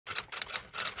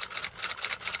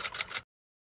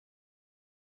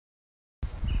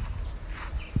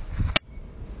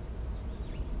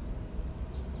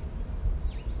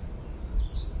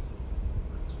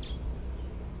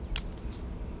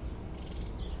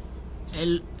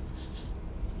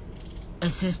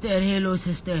Sister, hello,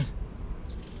 sister.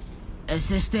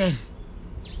 Sister.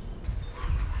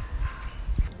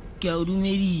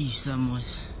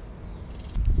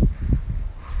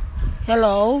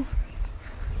 Hello.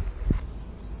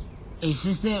 Hey,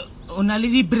 sister, only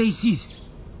the braces.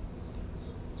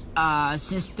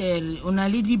 Sister,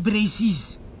 only the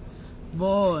braces.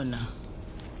 Bona.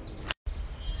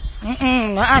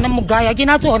 Namugaya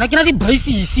kinatona kinati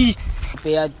braces.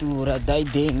 Peatura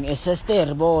daiding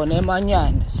sister bona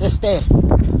manyan sister.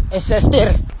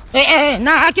 Sister.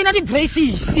 Na kinati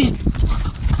braces.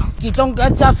 Kitong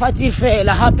katsa fati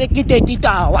fela hape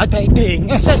kitetita wa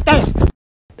daiding sister.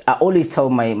 I always tell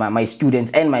my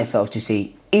students and myself to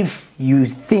say, if you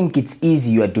think it's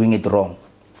easy, you are doing it wrong.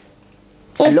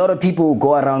 A lot of people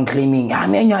go around claiming,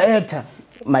 I'm an actor.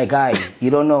 My guy, you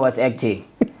don't know what's acting.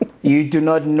 You do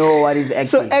not know what is acting.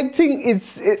 So acting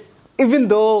is, even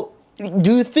though,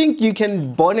 do you think you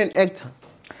can born an actor?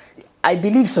 I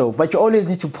believe so, but you always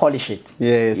need to polish it.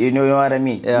 Yes. You know what I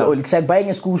mean? Yeah. It's like buying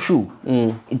a school shoe.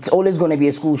 It's always going to be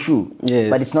a school shoe. Yes.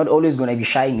 But it's not always going to be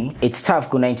shiny. It's tough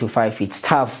go 9 to 5. It's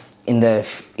tough in the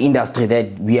industry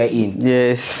that we are in.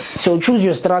 Yes. So choose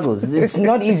your struggles. It's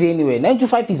not easy anyway. 9 to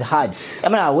 5 is hard. I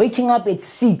mean, waking up at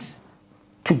 6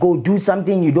 to go do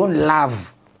something you don't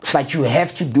love, but you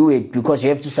have to do it because you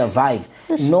have to survive.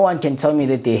 Yes. No one can tell me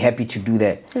that they're happy to do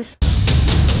that. Yes.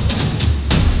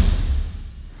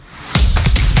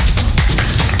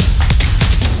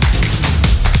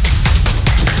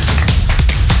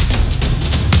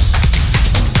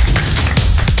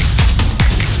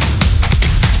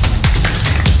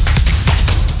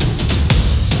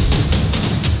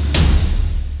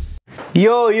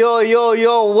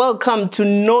 Yo, welcome to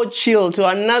No Chill, to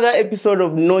another episode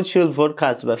of No Chill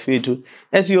Podcast Bafetu.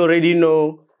 As you already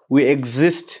know, we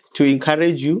exist to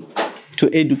encourage you, to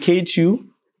educate you,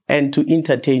 and to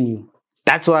entertain you.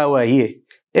 That's why we're here.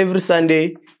 Every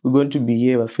Sunday, we're going to be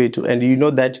here Bafetu, and you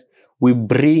know that we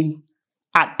bring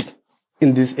art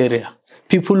in this area.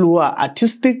 People who are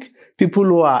artistic, people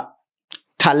who are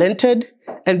talented,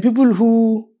 and people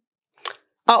who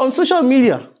are on social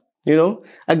media. You know,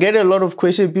 I get a lot of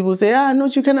questions. People say, no,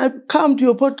 can I come to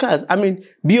your podcast? I mean,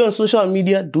 be on social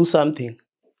media, do something.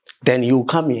 Then you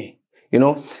come here. You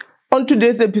know, on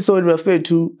today's episode,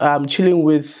 I'm chilling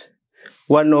with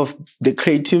one of the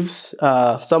creatives,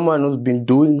 someone who's been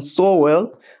doing so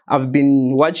well. I've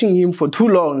been watching him for too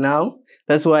long now.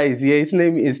 That's why he's here. His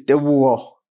name is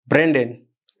Tebogo, Brandon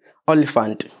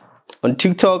Olifant. On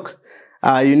TikTok,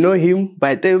 you know him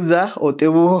by Tebza or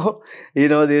Tebogo. You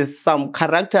know, there's some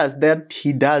characters that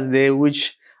he does there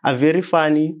which are very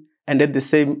funny and at the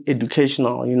same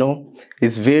educational, you know.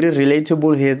 He's very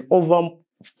relatable. He has over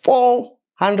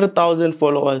 400,000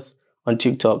 followers on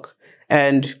TikTok.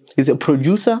 And he's a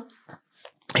producer.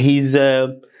 He's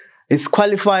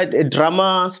qualified a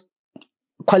drama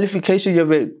qualification. You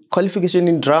have a qualification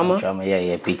in drama? Drama,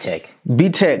 yeah, B-Tech.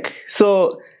 B-Tech.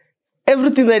 So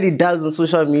everything that he does on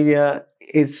social media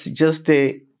is just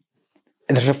a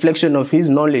reflection of his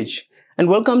knowledge. And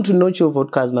welcome to No Chill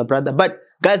Podcast, my brother. But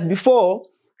guys, before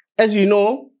we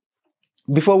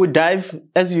dive,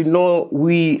 as you know,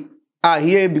 we are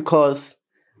here because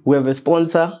we have a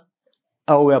sponsor,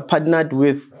 or we are partnered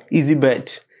with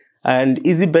Easybet. And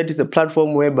Easybet is a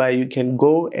platform whereby you can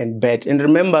go and bet. And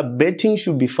remember, betting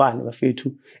should be fun. It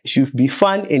should be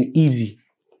fun and easy.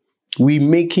 We're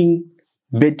making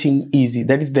betting easy.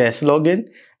 That is their slogan.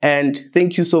 And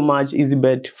thank you so much,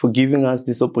 Easybet, for giving us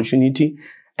this opportunity.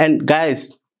 And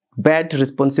guys, bet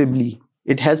responsibly.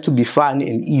 It has to be fun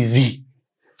and easy.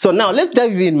 So now let's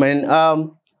dive in, man.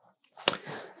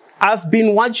 I've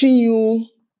been watching you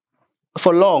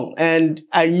for long, and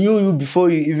I knew you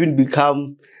before you even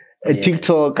become a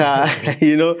TikToker.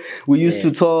 You know, we used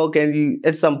to talk, and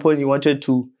at some point you wanted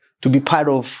to be part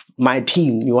of my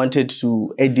team. You wanted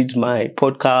to edit my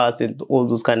podcast and all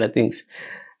those kind of things.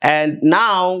 And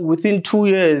now, within 2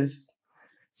 years,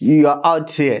 you are out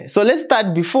here. So let's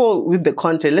start with the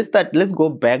content. Let's go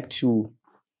back to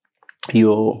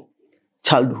your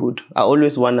childhood. I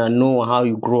always want to know how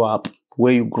you grew up,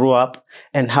 where you grew up,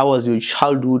 and how was your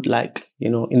childhood like, you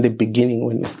know, in the beginning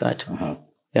when you start.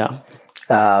 Yeah.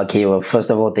 Okay, well, first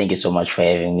of all, thank you so much for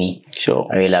having me. Sure.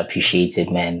 I really appreciate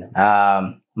it, man.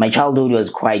 My childhood was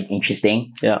quite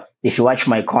interesting. Yeah. If you watch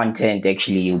my content,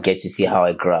 actually, you get to see how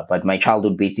I grew up. But my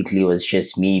childhood basically was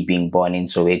just me being born in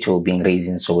Soweto, being raised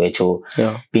in Soweto,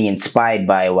 being inspired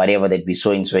by whatever that we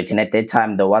saw in Soweto. And at that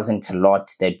time, there wasn't a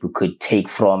lot that we could take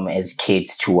from as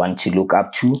kids to want to look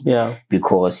up to. Yeah.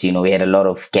 Because, you know, we had a lot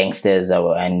of gangsters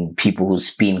and people who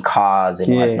spin cars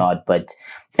and whatnot. But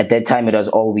at that time, it was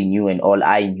all we knew and all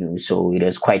I knew. So it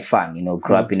was quite fun, you know,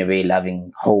 grew up in a very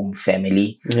loving home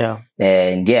family. Yeah.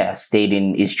 And yeah, stayed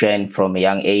in Eastern from a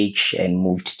young age and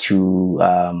moved to,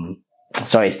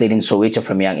 stayed in Soweto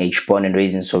from a young age, born and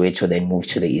raised in Soweto, then moved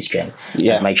to the Eastern.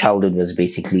 Yeah. My childhood was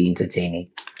basically entertaining.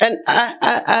 And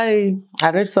I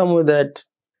read somewhere that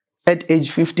at age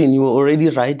 15, you were already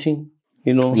writing,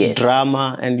 you know,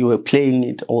 drama, and you were playing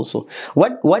it also.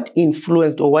 What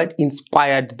influenced or what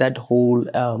inspired that whole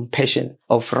passion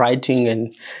of writing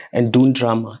and doing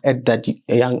drama at that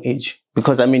young age?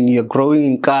 Because I mean, you're growing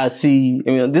in Kasi.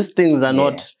 I mean, these things are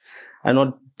not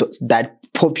that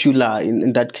popular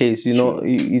in that case. You know,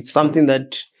 it's something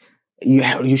that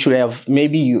you should have.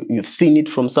 Maybe you've seen it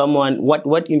from someone.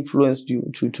 What influenced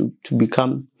you to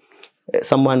become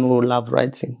someone who loved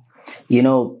writing? You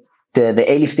know, the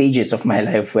early stages of my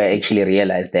life where I actually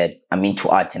realized that I'm into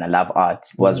art and I love art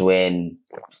was when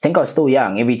I think I was still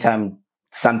young. Every time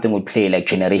something would play, like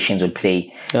Generations would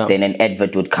play, then an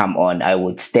advert would come on, I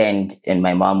would stand and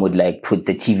my mom would like put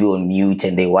the TV on mute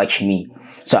and they watch me.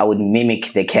 So I would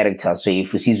mimic the character. So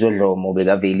if you see Zolo,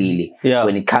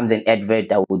 when it comes an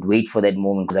advert, I would wait for that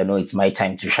moment because I know it's my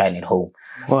time to shine at home.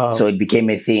 Wow. So it became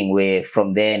a thing where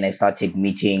from then I started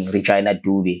meeting Regina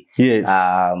Dube,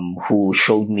 who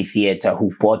showed me theater,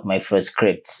 who bought my first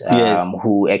scripts,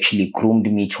 who actually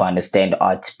groomed me to understand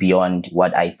art beyond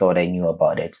what I thought I knew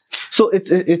about it. So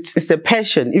it's a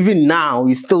passion. Even now,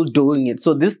 you're still doing it.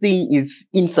 So this thing is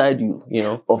inside you, you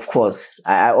know? Of course.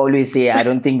 I always say, I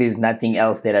don't think there's nothing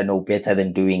else that I know better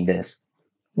than doing this.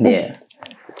 Yeah.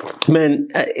 Man,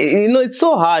 you know, it's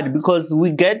so hard because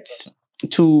we get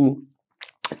to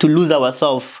lose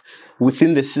ourselves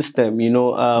within the system, you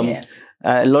know.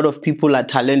 A lot of people are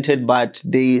talented, but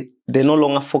they're no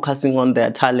longer focusing on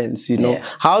their talents, you know.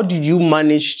 How did you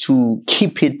manage to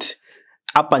keep it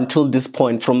up until this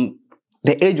point? From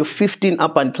the age of 15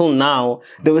 up until now,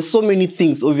 there were so many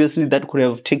things, obviously, that could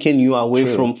have taken you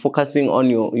away from focusing on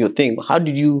your thing. How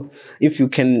did you, if you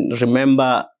can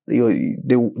remember,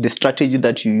 the strategy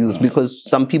that you use? Because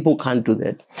some people can't do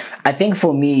that. I think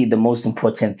for me, the most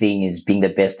important thing is being the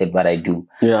best at what I do.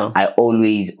 Yeah. I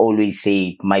always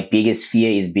say my biggest fear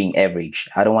is being average.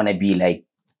 I don't want to be like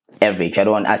average. I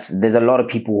don't want there's a lot of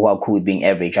people who are cool with being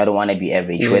average. I don't want to be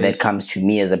average. Whether it comes to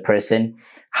me as a person,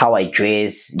 how I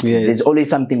dress, there's always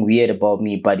something weird about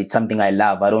me, but it's something I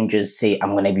love. I don't just say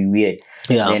I'm going to be weird,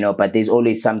 you know, but there's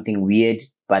always something weird,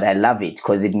 but I love it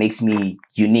because it makes me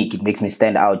unique. It makes me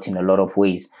stand out in a lot of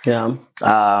ways. Yeah.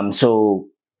 So,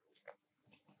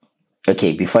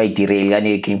 okay, before I derail,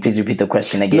 can you please repeat the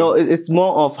question again? No, it's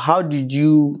more of how did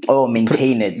you...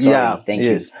 maintain it. Sorry. Thank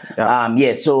you.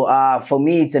 Yeah. So for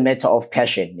me, it's a matter of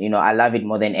passion. You know, I love it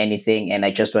more than anything, and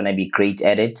I just want to be great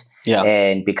at it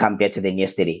and become better than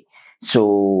yesterday.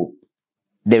 So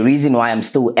the reason why I'm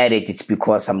still at it, it's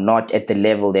because I'm not at the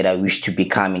level that I wish to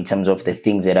become in terms of the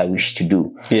things that I wish to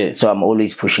do. So I'm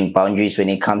always pushing boundaries when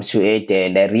it comes to it.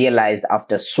 And I realized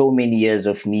after so many years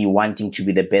of me wanting to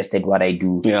be the best at what I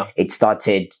do, it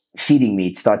started feeding me.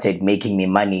 It started making me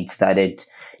money. It started,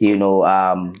 you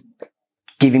know,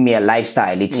 giving me a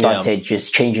lifestyle. It started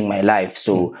just changing my life.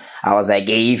 So I was like,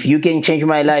 hey, if you can change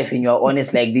my life and you're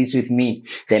honest like this with me,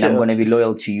 then I'm going to be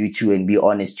loyal to you too and be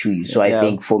honest to you. So I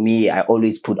think for me, I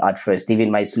always put art first.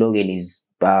 Even my slogan is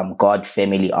God,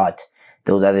 family, art.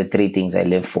 Those are the three things I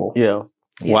live for.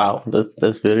 Wow,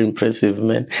 that's very impressive,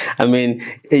 man. I mean,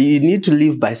 you need to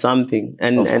live by something.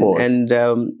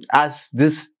 And as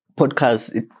this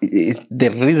podcast, the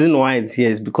reason why it's here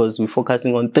is because we're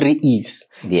focusing on 3 E's.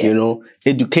 You know,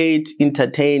 educate,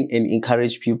 entertain, and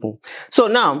encourage people. So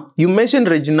now you mentioned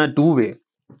Regina Dube.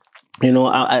 You know,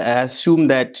 I assume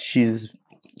that she's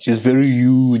very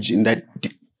huge in that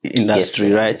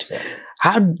industry, right? Yes,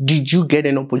 how did you get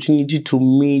an opportunity to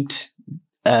meet?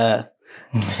 How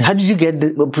did you get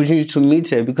the opportunity to meet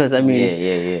her? Because I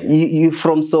mean, you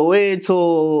from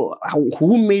Soweto.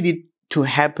 Who made it to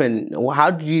happen?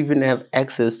 How did you even have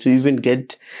access to even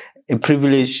get a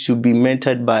privilege to be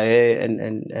mentored by her,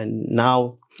 and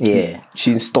now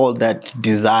she installed that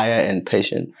desire and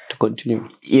passion to continue?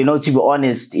 You know, to be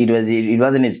honest, it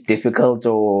wasn't as difficult,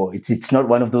 or it's not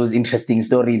one of those interesting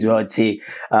stories where I'd say,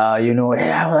 you know,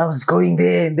 hey, I was going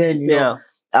there and then, you know,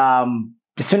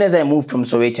 as soon as I moved from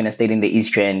Soweto and I stayed in the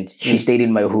East End, she stayed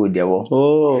in my hood.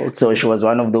 So she was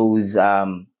one of those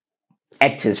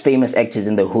famous actors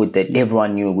in the hood that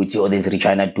everyone knew. Would say, oh, there's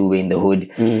Regina Dube in the hood.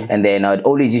 And then I'd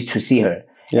always used to see her.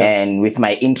 And with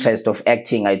my interest of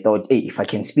acting, I thought, hey, if I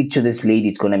can speak to this lady,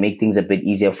 it's going to make things a bit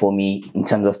easier for me in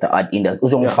terms of the art industry.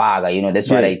 You know, that's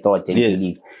what I thought and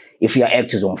believe. If you're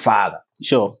actors on Faga,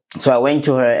 Sure. So I went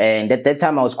to her, and at that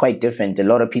time I was quite different. A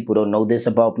lot of people don't know this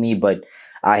about me, but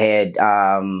I had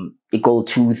equal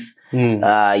tooth.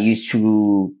 I used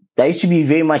to be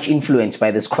very much influenced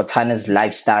by this Cortana's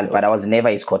lifestyle, but I was never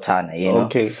his Cortana, you know.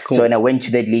 Okay, cool. So when I went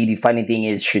to that lady, funny thing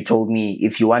is, she told me,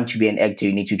 if you want to be an actor,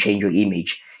 you need to change your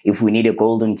image. If we need a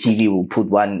golden TV, we'll put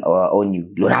one on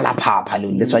you.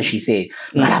 That's what she said.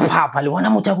 Like, oh,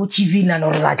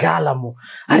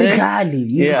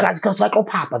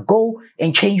 Papa, go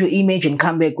and change your image and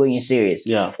come back when you're serious.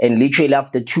 Yeah. And literally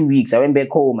after 2 weeks, I went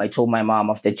back home. I told my mom,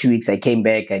 after 2 weeks, I came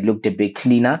back. I looked a bit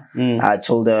cleaner. I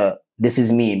told her, this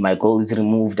is me. My goal is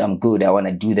removed. I'm good. I want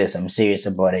to do this. I'm serious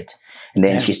about it. And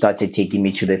then she started taking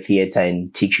me to the theater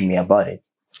and teaching me about it.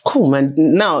 Cool, man.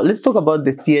 Now, let's talk about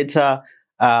the theater.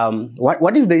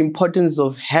 What is the importance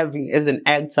of having, as an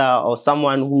actor or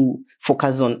someone who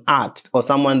focuses on art, or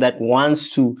someone that wants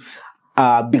to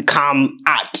become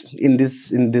art in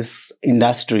this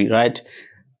industry, right?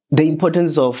 The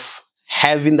importance of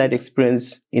having that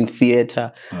experience in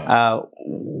theater.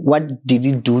 What did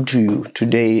it do to you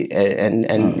today and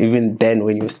even then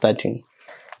when you were starting?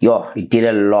 Yo, it did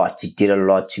a lot. It did a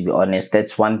lot, to be honest.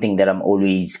 That's one thing that I'm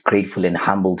always grateful and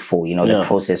humbled for, you know, the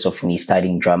process of me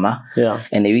studying drama. Yeah.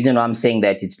 And the reason why I'm saying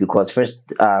that is because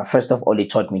first of all,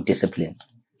 it taught me discipline.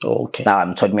 Okay.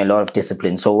 Taught me a lot of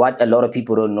discipline. So what a lot of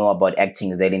people don't know about acting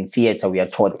is that in theater, we are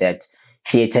taught that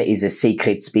theater is a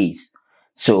sacred space.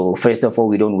 So first of all,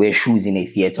 we don't wear shoes in a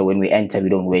theater. When we enter, we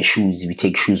don't wear shoes. We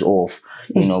take shoes off.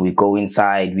 You know, we go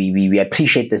inside. We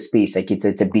appreciate the space. Like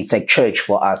it's like church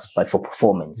for us, but for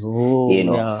performance. Ooh, you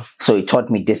know. So it taught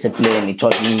me discipline. It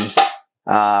taught me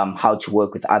how to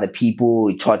work with other people.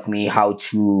 It taught me how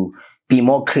to be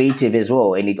more creative as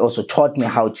well. And it also taught me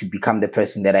how to become the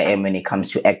person that I am when it comes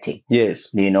to acting. Yes.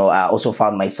 You know, I also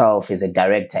found myself as a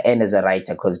director and as a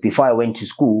writer, because before I went to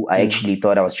school, I actually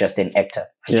thought I was just an actor.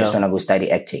 I just want to go study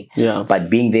acting. Yeah. But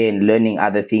being there and learning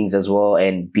other things as well,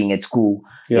 and being at school,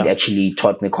 it actually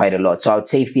taught me quite a lot. So I would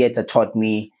say theater taught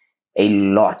me a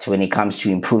lot when it comes to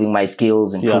improving my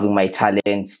skills, improving my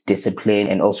talents, discipline,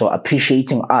 and also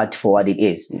appreciating art for what it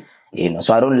is. You know,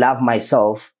 so I don't love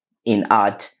myself in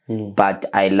art, but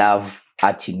I love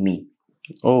art in me.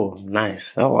 Oh,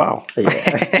 nice. Oh, wow.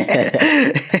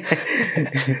 Yeah.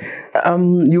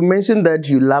 You mentioned that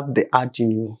you love the art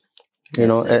in you, you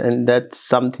know, and that's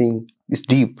something, it's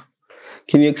deep.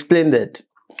 Can you explain that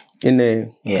in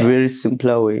a very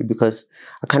simpler way? Because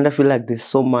I kind of feel like there's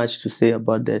so much to say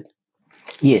about that.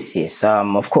 Yes.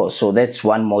 Of course. So that's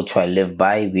one motto I live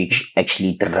by, which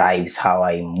actually drives how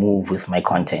I move with my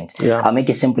content. Yeah. I'll make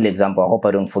a simple example. I hope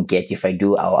I don't forget. If I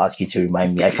do, I'll ask you to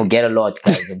remind me. I forget a lot,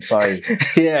 guys. I'm sorry.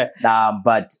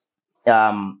 But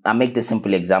I'll make the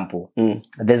simple example.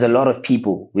 There's a lot of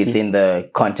people within the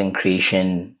content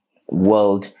creation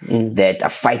world that are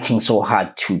fighting so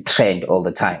hard to trend all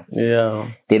the time.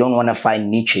 Yeah. They don't want to find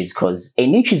niches, because a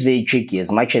niche is very tricky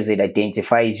as much as it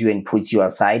identifies you and puts you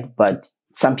aside. But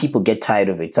some people get tired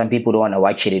of it. Some people don't want to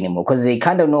watch it anymore because they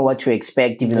kind of know what to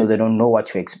expect, even though they don't know what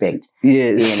to expect.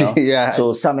 Yes. You know?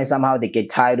 So somehow they get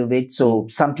tired of it. So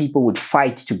some people would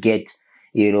fight to get,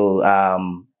 you know,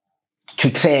 to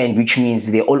trend, which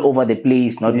means they're all over the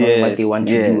place, not knowing what they want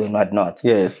to do and whatnot.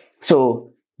 Yes.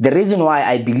 So the reason why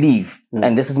I believe,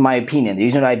 and this is my opinion, the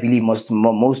reason why I believe most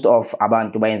of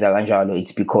abantu bayenza kanjalo,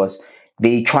 it's because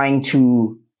they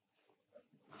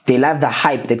love the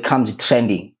hype that comes with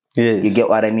trending. Yes. You get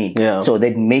what I mean? Yeah. So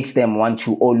that makes them want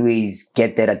to always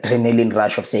get that adrenaline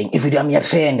rush of saying, if you damn your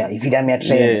trend,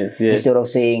 instead of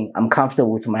saying, I'm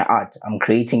comfortable with my art. I'm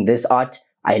creating this art.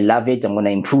 I love it. I'm going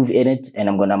to improve in it, and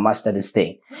I'm going to master this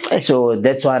thing. So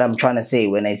that's what I'm trying to say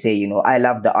when I say, you know, I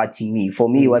love the art in me. For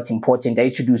me, what's important, I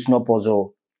used to do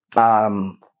Snowpozo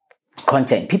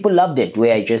content. People loved it,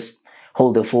 where I just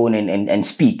hold the phone and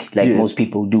speak like most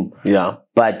people do. Yeah.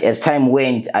 But as time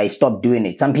went, I stopped doing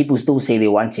it. Some people still say they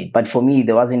want it, but for me,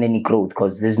 there wasn't any growth,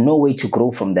 because there's no way to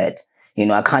grow from that. You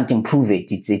know, I can't improve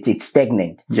it. It's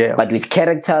stagnant. Yeah. But with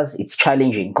characters, it's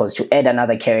challenging, because to add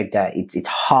another character, it's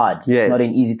hard. Yes. It's not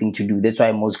an easy thing to do. That's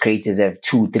why most creators have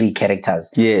 2-3 characters.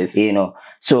 Yes. You know,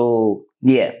 so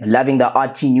yeah, loving the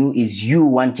art in you is you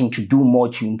wanting to do more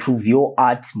to improve your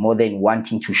art more than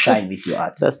wanting to shine with your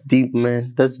art. That's deep,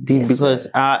 man. That's deep, because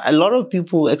a lot of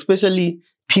people, especially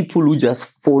people who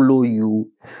just follow you,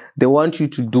 they want you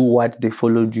to do what they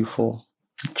followed you for.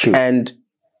 True. And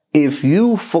if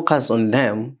you focus on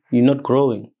them, you're not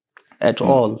growing at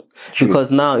all. True.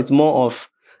 Because now it's more of,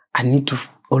 I need to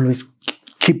always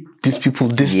keep these people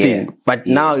this thing. But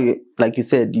now, like you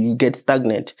said, you get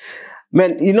stagnant.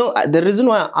 Man, you know, the reason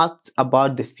why I asked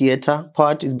about the theater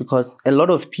part is because a lot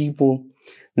of people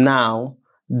now,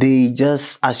 they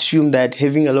just assume that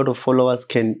having a lot of followers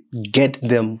can get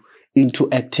them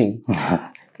into acting.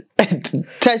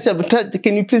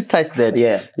 Can you please touch that?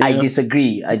 Yeah, I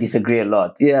disagree. I disagree a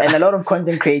lot. Yeah. And a lot of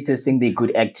content creators think they're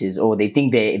good actors or they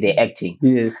think they're acting.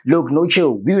 Yes. Look, no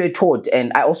chill. We were taught,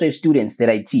 and I also have students that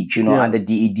I teach, you know, under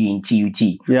DED and TUT.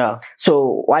 Yeah.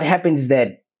 So what happens is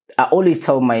that I always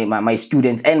tell my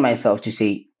students and myself to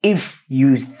say, if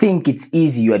you think it's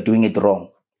easy, you are doing it wrong.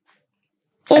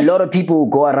 A lot of people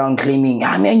go around claiming,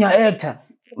 I'm an actor.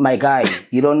 My guy,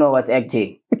 you don't know what's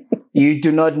acting. You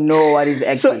do not know what is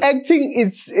acting. So acting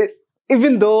is,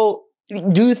 even though,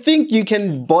 do you think you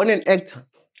can born an actor?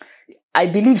 I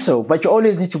believe so, but you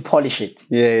always need to polish it.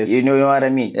 Yes. You know what I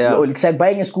mean? Yeah. It's like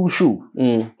buying a school shoe.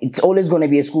 It's always going to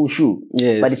be a school shoe.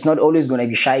 Yes. But it's not always going to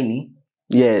be shiny.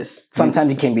 Yes.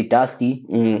 Sometimes it can be dusty.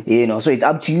 You know, so it's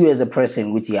up to you as a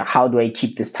person with how do I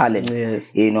keep this talent?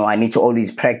 Yes. You know, I need to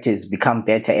always practice, become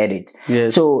better at it.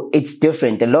 Yes. So it's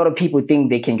different. A lot of people think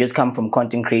they can just come from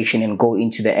content creation and go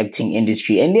into the acting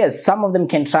industry. And yes, some of them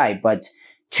can try, but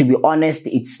to be honest,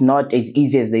 it's not as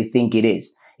easy as they think it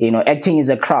is. You know, acting is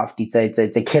a craft. It's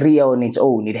a career on its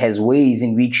own. It has ways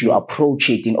in which you approach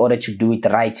it in order to do it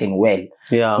right and well.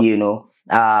 Yeah. You know,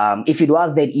 if it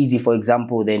was that easy, for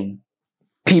example, then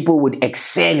people would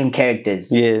excel in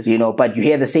characters. Yes. You know, but you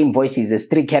hear the same voices. There's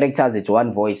 3 characters. It's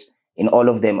one voice in all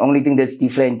of them. Only thing that's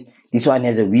different, this one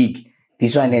has a wig.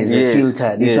 This one has a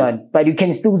filter. This one. But you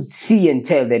can still see and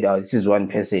tell that, oh, this is one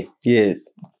person. Yes.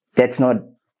 That's not,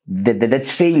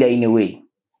 that's failure in a way.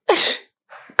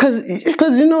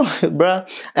 Because you know, bruh,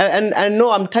 and I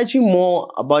know I'm touching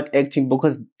more about acting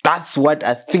because that's what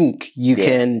I think you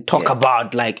can talk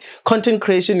about. Like, content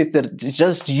creation is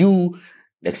just you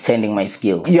extending my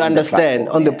skill. You understand,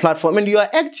 on the platform, and you are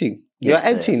acting. You are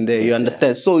acting there, you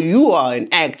understand. So you are an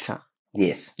actor.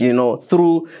 Yes. You know,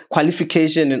 through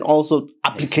qualification and also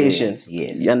application.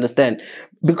 Yes. You understand?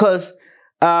 Because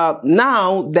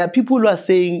now there are people who are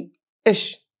saying,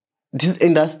 Ish, this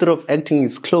industry of acting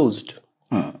is closed.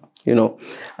 You know,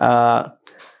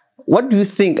 what do you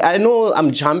think? I know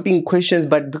I'm jumping questions,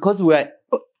 but because we're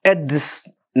at this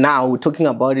now, we're talking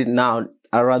about it now,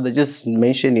 I'd rather just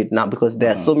mention it now because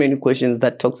there are so many questions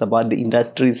that talks about the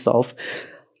industry itself.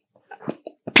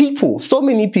 People, so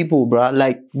many people, bruh,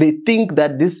 like they think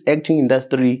that this acting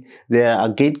industry, there are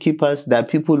gatekeepers, there are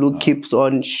people who keeps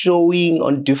on showing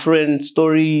on different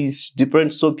stories,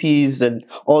 different soapies and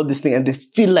all this thing, and they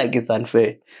feel like it's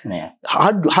unfair. Yeah.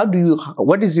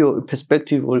 What is your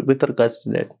perspective with regards to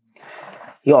that?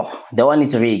 Yo, that one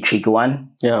is a very tricky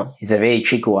one. Yeah. It's a very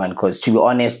tricky one because, to be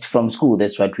honest, from school,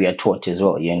 that's what we are taught as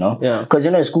well, you know? Yeah. Because, you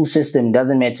know, a school system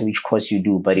doesn't matter which course you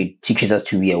do, but it teaches us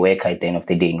to be a worker at the end of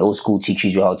the day. No school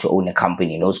teaches you how to own a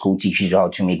company. No school teaches you how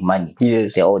to make money.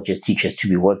 Yes. They all just teach us to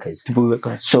be workers. To be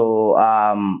workers. So,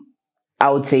 I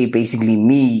would say basically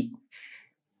me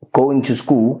going to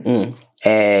school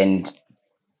and...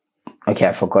 Okay,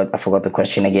 I forgot the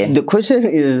question again. The question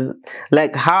is,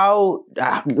 like, how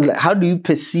do you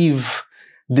perceive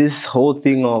this whole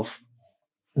thing of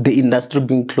the industry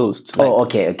being closed? Like,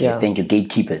 okay. Yeah. Thank you.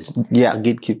 Gatekeepers. Yeah,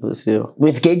 gatekeepers, yeah.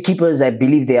 With gatekeepers, I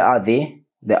believe they are there.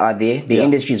 They are there. The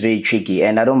industry is very tricky,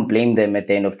 and I don't blame them at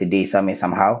the end of the day,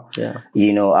 somehow. Yeah.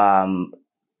 You know,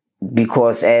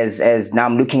 because as now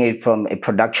I'm looking at it from a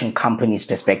production company's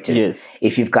perspective. Yes.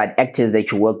 If you've got actors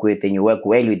that you work with and you work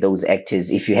well with those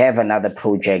actors, if you have another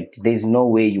project, there's no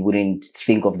way you wouldn't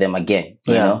think of them again,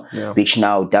 you know, which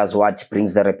now does what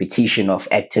brings the repetition of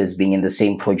actors being in the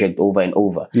same project over and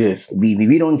over. Yes.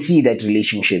 We don't see that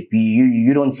relationship.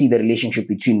 You don't see the relationship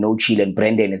between No Chill and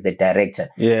Brandon as the director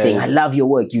saying, I love your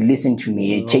work. You listen to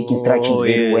me. You take instructions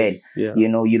very well. Yeah. You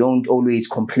know, you don't always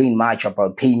complain much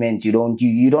about payments. You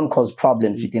don't cause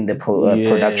problems within the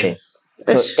production.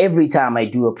 So every time I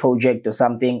do a project or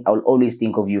something, I'll always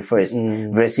think of you first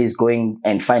versus going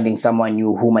and finding someone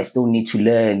new whom I still need to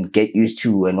learn, get used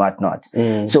to and whatnot.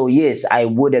 So yes, I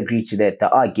would agree to that.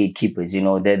 There are gatekeepers, you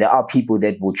know, there are people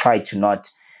that will try to not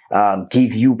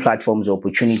give you platforms or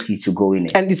opportunities to go in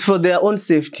it. And it's for their own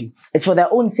safety. It's for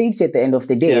their own safety at the end of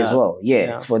the day as well.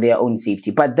 Yeah, it's for their own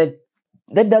safety. But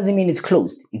that doesn't mean it's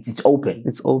closed. It's open.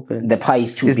 It's open. The pie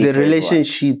is too big. It's the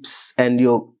relationships and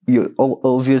your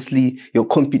obviously your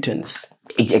competence.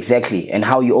 Exactly. And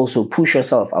how you also push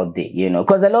yourself out there, you know.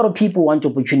 Because a lot of people want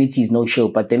opportunities, no chill,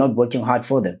 but they're not working hard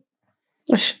for them.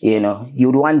 You know,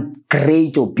 you'd want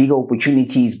great or bigger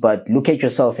opportunities, but look at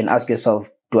yourself and ask yourself,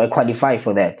 do I qualify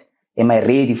for that? Am I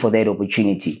ready for that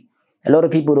opportunity? A lot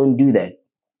of people don't do that.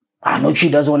 No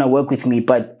chill doesn't want to work with me,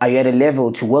 but are you at a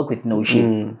level to work with no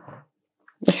chill?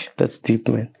 That's deep,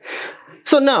 man.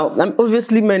 So now,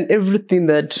 obviously, man, everything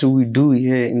that we do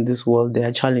here in this world, there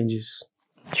are challenges.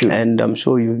 True. And I'm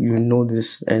sure you know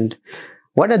this. And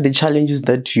what are the challenges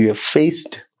that you have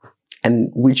faced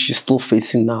and which you're still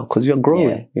facing now? Because you're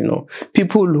growing, you know.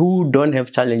 People who don't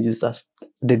have challenges,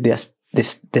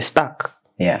 they're stuck.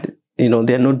 Yeah. You know,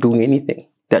 they're not doing anything.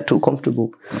 They're too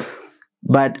comfortable.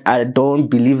 But I don't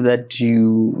believe that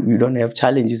you don't have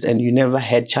challenges and you never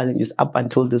had challenges up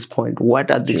until this point. What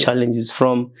are the challenges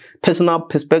from personal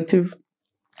perspective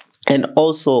and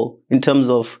also in terms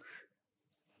of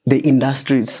the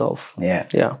industry itself? Yeah.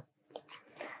 Yeah.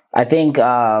 I think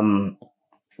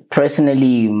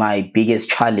personally, my biggest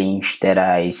challenge that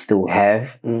I still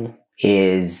have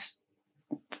is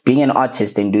being an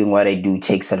artist and doing what I do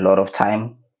takes a lot of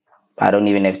time. I don't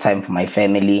even have time for my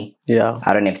family. Yeah.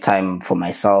 I don't have time for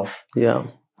myself. Yeah.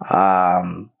 I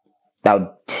would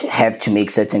have to make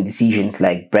certain decisions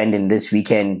like, Brandon, this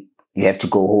weekend, you have to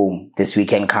go home. This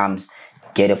weekend comes,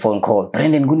 get a phone call.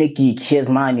 Brandon, here's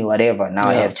money, whatever. Now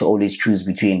I have to always choose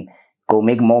between go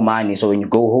make more money. So when you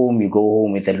go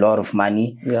home with a lot of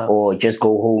money, or just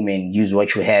go home and use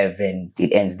what you have and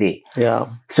it ends there. Yeah.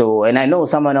 So, and I know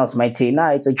someone else might say, nah,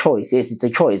 it's a choice. Yes, it's a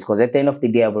choice. Because at the end of the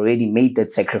day, I've already made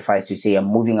that sacrifice to say I'm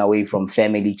moving away from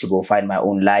family to go find my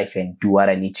own life and do what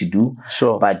I need to do.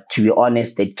 Sure. But to be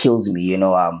honest, that kills me. You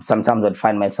know, sometimes I'd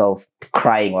find myself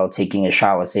crying while taking a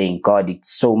shower saying, God,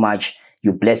 it's so much.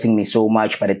 You're blessing me so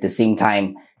much. But at the same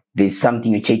time, there's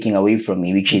something you're taking away from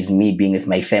me, which is me being with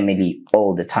my family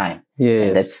all the time. Yeah.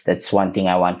 And that's one thing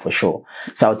I want for sure.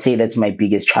 So I would say that's my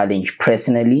biggest challenge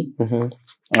personally.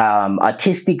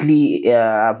 Artistically,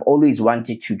 I've always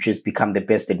wanted to just become the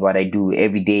best at what I do.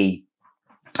 Every day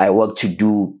I work to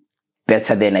do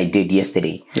better than I did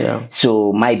yesterday. Yeah.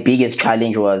 So my biggest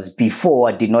challenge was, before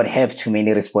I did not have too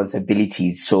many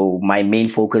responsibilities. So my main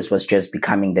focus was just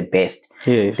becoming the best.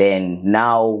 Yes. Then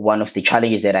now one of the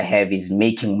challenges that I have is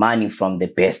making money from the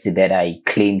best that I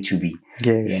claim to be.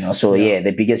 Yes. You know, so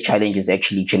the biggest challenge is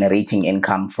actually generating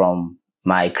income from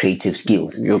my creative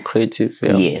skills. You're creative.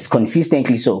 Yeah. Yes,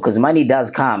 consistently so, because money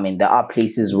does come and there are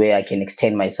places where I can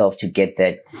extend myself to get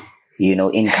that, you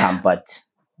know, income, but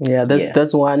yeah,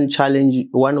 that's one challenge.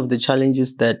 One of the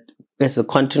challenges that as a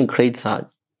content creator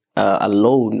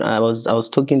alone, I was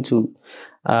talking to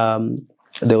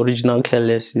the original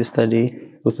Careless yesterday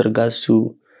with regards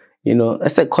to, you know,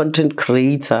 as a content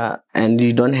creator and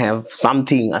you don't have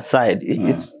something aside,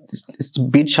 it's a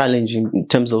bit challenging in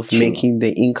terms of making the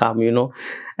income, you know,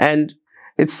 and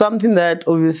it's something that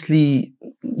obviously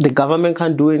the government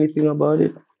can't do anything about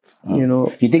it. You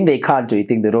know, you think they can't, or you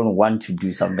think they don't want to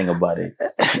do something about it?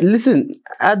 Listen,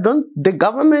 the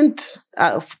government,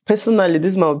 personally, this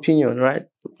is my opinion, right?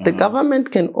 The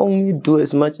government can only do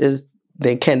as much as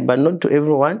they can, but not to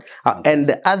everyone. And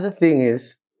the other thing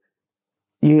is,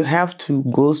 you have to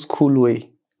go school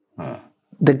way.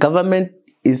 The government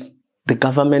is the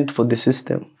government for the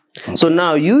system. So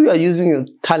now you are using your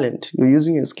talent, you're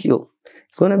using your skill.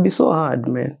 It's going to be so hard,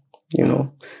 man, you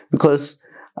know, because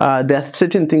there are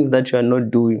certain things that you are not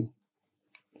doing.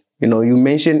 You know, you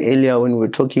mentioned earlier when we were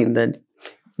talking that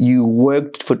you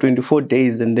worked for 24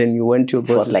 days and then you went to your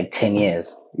boss. For like 10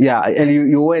 years. Yeah, and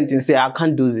you went and said, I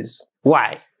can't do this.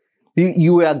 Why?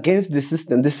 You were against the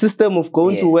system. The system of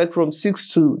going to work from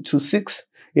 6 to 6,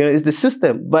 you know, is the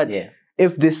system. But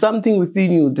if there's something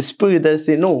within you, the spirit that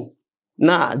say, no,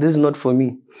 nah, this is not for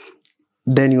me,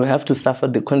 then you have to suffer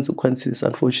the consequences,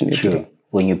 unfortunately. Sure.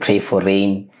 When you pray for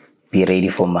rain, be ready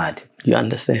for mud. You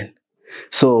understand?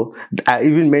 So I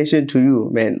even mentioned to you,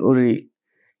 man, Uri,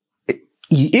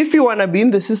 if you want to be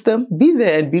in the system, be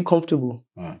there and be comfortable.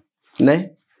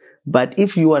 Né? But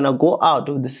if you want to go out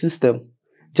of the system,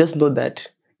 just know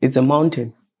that it's a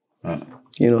mountain.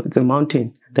 You know, it's a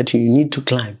mountain that you need to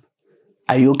climb.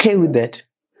 Are you okay with that?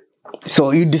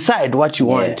 So you decide what you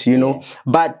want, you know.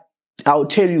 But I'll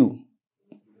tell you,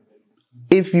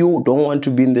 if you don't want to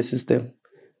be in the system,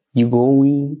 you're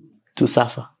going to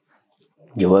suffer.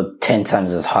 You work 10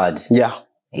 times as hard. Yeah.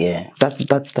 Yeah.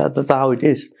 That's how it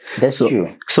is. That's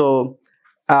true. So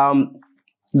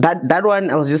that one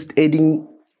I was just adding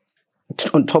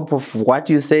on top of what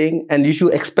you're saying, and you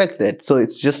should expect that. So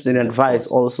it's just an advice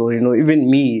also, you know,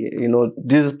 even me, you know,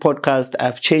 this podcast,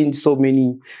 I've changed so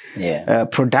many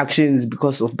productions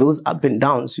because of those up and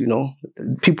downs, you know.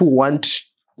 People want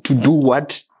to do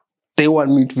what they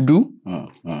want me to do,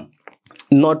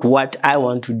 not what I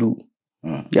want to do.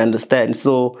 You understand?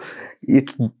 So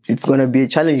it's going to be a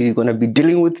challenge. You're going to be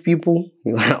dealing with people.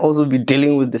 You're going to also be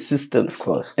dealing with the systems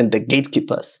and the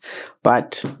gatekeepers.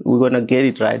 But we're going to get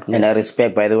it right. Man. And I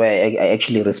respect, by the way, I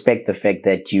actually respect the fact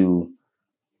that you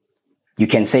you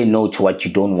can say no to what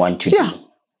you don't want to do.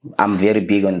 I'm very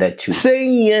big on that too.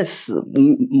 Saying yes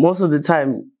most of the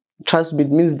time, trust me,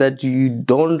 it means that you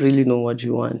don't really know what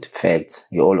you want. Facts.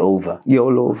 You're all over. You're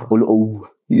all over. All over.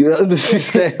 You're on the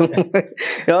system.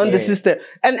 You're on the system.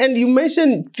 And you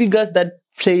mentioned figures that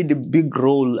played a big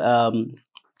role.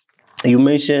 You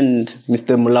mentioned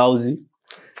Mr. Mulauzi.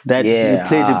 That he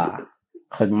played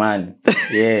good man.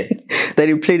 Yeah. That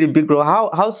he played a big role.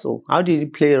 How so? How did he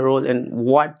play a role, and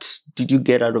what did you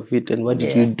get out of it, and what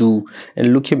did you do?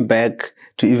 And looking back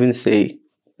to even say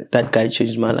that guy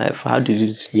changed my life. How did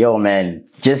it? Yo, man,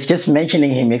 just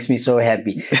mentioning him makes me so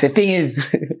happy. The thing is,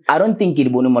 I don't think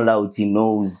Ibono Mulauzi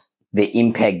knows the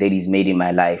impact that he's made in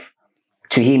my life.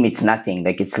 To him, it's nothing.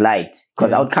 Like, it's light.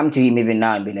 Because I would come to him even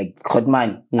now and be like, God,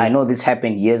 man, I know this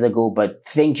happened years ago, but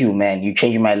thank you, man. You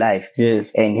changed my life.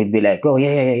 Yes. And he'd be like, oh,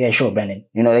 yeah, sure, Brandon.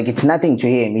 You know, like, it's nothing to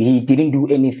him. He didn't do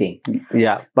anything.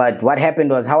 Yeah. But what happened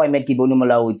was, how I met Ibono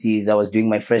Mulauzi is I was doing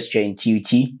my first year in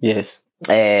TUT. Yes.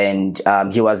 And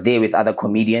he was there with other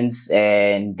comedians,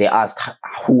 and they asked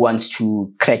who wants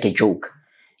to crack a joke.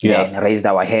 And raised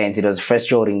our hands. It was first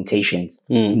year orientations.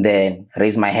 Then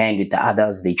raised my hand with the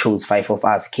others. They chose 5 of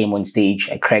us, came on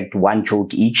stage. I cracked 1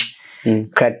 joke each,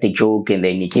 cracked the joke, and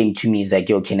then he came to me. He's like,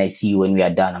 yo, can I see you when we are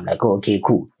done? I'm like, oh, okay,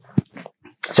 cool.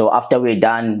 So after we're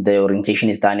done, the orientation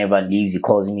is done, everyone leaves. He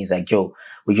calls me. He's like, yo,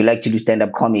 would you like to do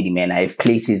stand-up comedy, man? I have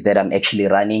places that I'm actually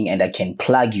running and I can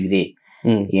plug you there.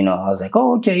 You know, I was like,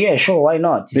 oh, okay, yeah, sure, why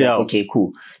not? He's like, okay,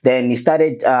 cool. Then he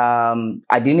started,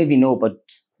 I didn't even know, but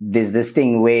there's this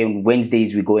thing where on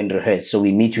Wednesdays we go and rehearse. So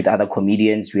we meet with other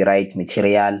comedians, we write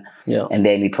material, and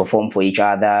then we perform for each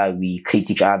other, we greet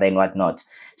each other and whatnot.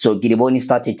 So Gidiboni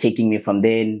started taking me from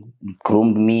there,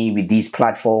 groomed me with these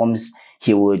platforms.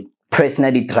 He would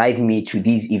personally drive me to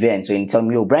these events. So he'd tell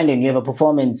me, yo, Brandon, you have a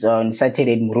performance on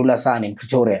Saturday at Murula San in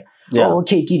Pretoria. Oh,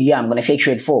 okay, kid, I'm going to fetch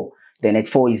you at 4. Then at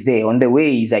 4 he's there. On the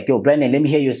way, he's like, yo, Brandon, let me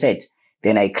hear your set.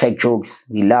 Then I crack jokes.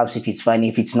 He laughs if it's funny.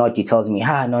 If it's not, he tells me,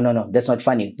 no, that's not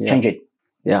funny. Change it.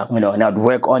 You know, and I'd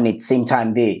work on it same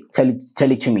time there. Tell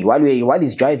it to me while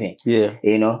he's driving.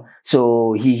 You know,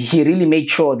 so he really made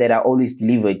sure that I always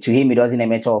delivered. To him, it wasn't a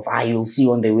matter of, you'll see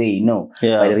on the way. No,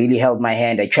 but it really held my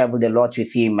hand. I traveled a lot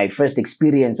with him. My first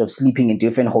experience of sleeping in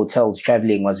different hotels,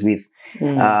 traveling, was with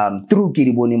through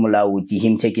Kiriboni Mulauzi,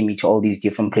 him taking me to all these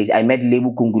different places. I met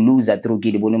Lebu Kunguluza through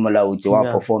Kiriboni Mulauzi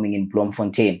while performing in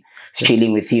Bloemfontein,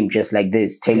 chilling with him just like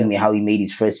this, telling me how he made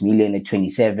his first million at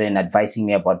 27, advising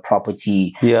me about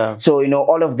property. So, you know,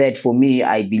 all of that for me,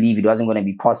 I believe it wasn't going to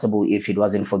be possible if it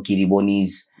wasn't for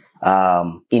Kiriboni's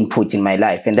input in my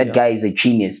life. And that guy is a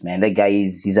genius, man. That guy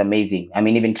he's amazing. I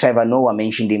mean, even Trevor Noah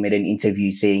mentioned him in an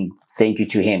interview saying thank you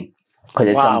to him. Because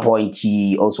at some point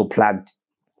he also plugged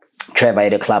Trevor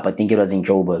at a club. I think it was in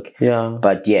Joburg.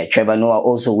 But yeah, Trevor Noah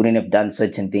also wouldn't have done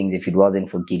certain things if it wasn't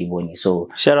for Gidiboni. So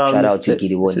shout out to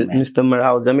Gidiboni, man. Mr.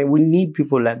 Mulauzi. I mean, we need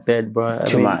people like that, bro.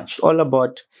 Too much. It's all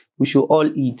about, we should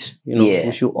all eat, you know.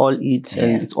 We should all eat,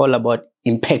 and it's all about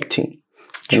impacting.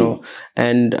 You know?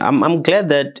 And I'm glad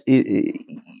that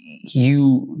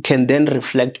you can then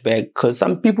reflect back, because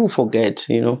some people forget,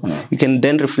 you know. You can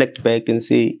then reflect back and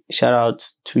say, shout out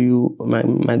to you,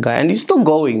 my guy. And you're still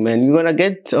going, man. You're gonna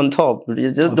get on top.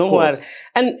 Just don't worry.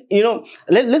 And you know,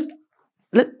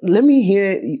 let me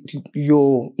hear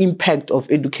your impact of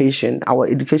education, our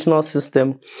educational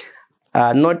system,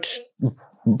 not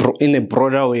in a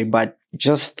broader way, but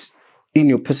just in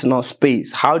your personal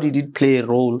space. How did it play a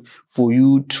role for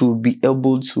you to be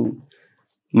able to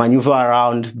maneuver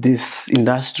around this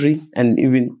industry and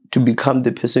even to become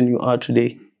the person you are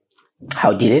today?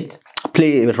 How did it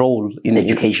play a role in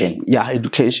education?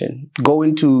 Education.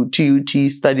 Going to TUT,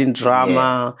 studying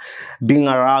drama, being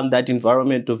around that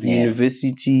environment of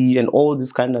university and all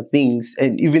these kind of things,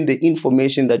 and even the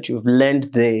information that you've learned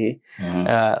there,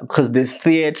 because there's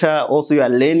theater, also you are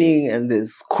learning, and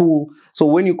there's school. So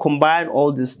when you combine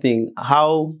all these things,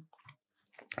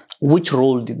 which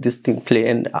role did this thing play,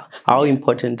 and how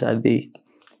important are they?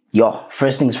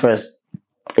 First things first,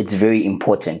 it's very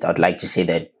important. I'd like to say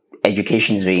that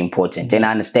education is very important. And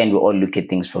I understand we all look at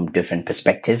things from different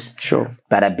perspectives. Sure.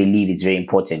 But I believe it's very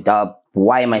important.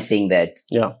 Why am I saying that?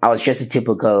 I was just a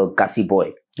typical Kasi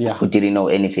boy who didn't know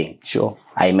anything. Sure.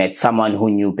 I met someone who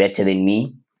knew better than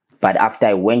me. But after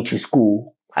I went to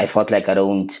school, I felt like I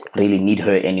don't really need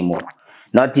her anymore.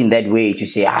 Not in that way to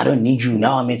say, I don't need you,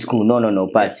 now I'm at school. No.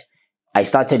 But I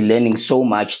started learning so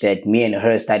much that me and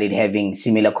her started having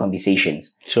similar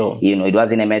conversations. Sure. You know, it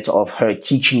wasn't a matter of her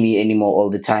teaching me anymore all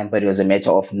the time, but it was a matter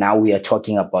of now we are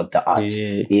talking about the art,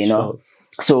 you know?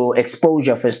 So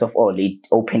exposure, first of all, it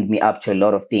opened me up to a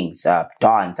lot of things.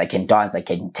 Dance, I can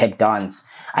tap dance.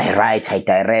 I write, I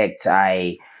direct.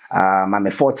 I'm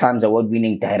a 4 times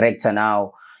award-winning director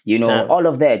now. You know, all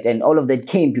of that. And all of that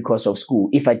came because of school.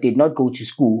 If I did not go to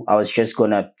school, I was just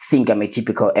going to think I'm a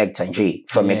typical actor,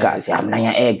 from a guy. I'm not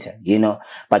an actor, you know.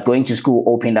 But going to school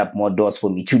opened up more doors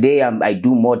for me. Today, I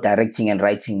do more directing and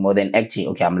writing more than acting.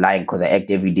 Okay, I'm lying because I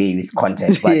act every day with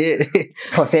content. But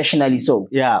professionally so.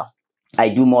 Yeah. I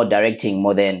do more directing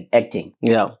more than acting.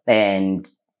 Yeah. And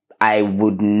I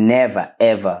would never,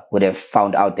 ever would have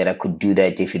found out that I could do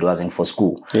that if it wasn't for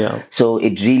school. Yeah. So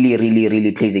it really, really,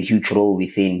 really plays a huge role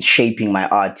within shaping my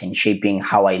art and shaping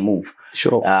how I move.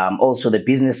 Sure. Also the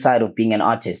business side of being an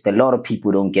artist. A lot of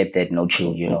people don't get that, no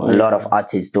chill, you know. A lot of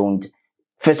artists don't,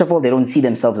 first of all, they don't see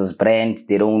themselves as brand.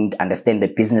 They don't understand the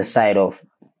business side of,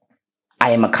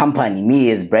 I am a company.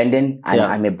 Me as Brandon,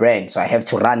 I'm a brand. So I have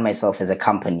to run myself as a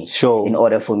company. Sure. In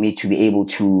order for me to be able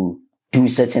to do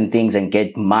certain things and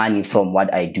get money from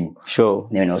what I do. Sure.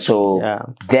 You know, so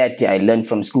that I learned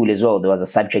from school as well. There was a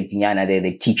subject in Yana there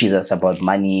that teaches us about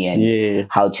money and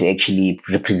how to actually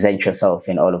represent yourself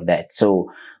and all of that. So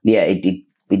yeah, it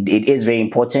is very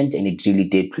important, and it really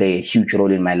did play a huge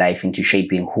role in my life into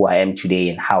shaping who I am today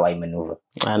and how I maneuver.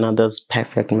 I know, that's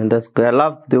perfect, man. That's good. I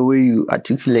love the way you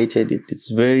articulated it. It's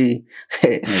very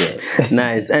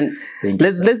nice. And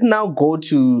let's now go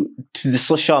to the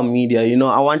social media. You know,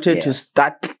 I wanted to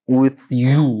start with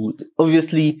you.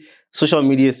 Obviously, social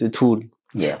media is a tool.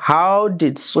 Yeah. How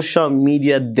did social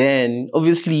media then,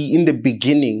 obviously in the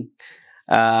beginning,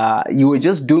 you were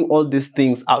just doing all these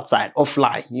things outside,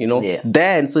 offline, you know? Yeah.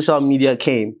 Then social media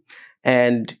came.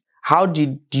 And how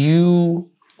did you,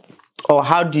 or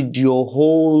how did your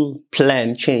whole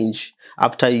plan change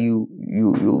after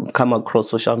you come across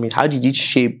social media? How did it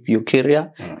shape your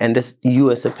career and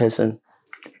you as a person?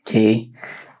 Okay.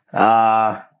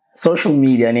 Social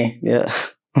media, ne? Yeah.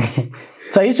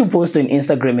 So I used to post on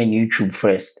Instagram and YouTube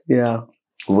first. Yeah.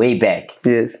 Way back.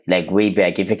 Yes. Like way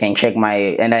back. If you can check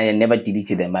and I never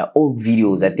deleted them, my old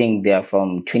videos, I think they're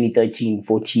from 2013,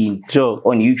 14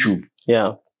 on YouTube.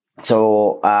 Yeah.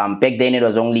 So back then it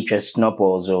was only just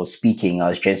snowballs or speaking. I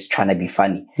was just trying to be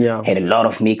funny. Yeah. Had a lot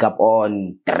of makeup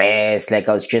on, dress, like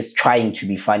I was just trying to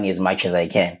be funny as much as I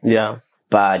can. Yeah.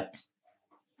 But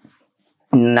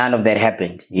none of that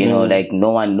happened, you know, like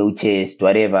no one noticed,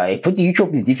 whatever. Put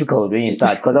YouTube is difficult when you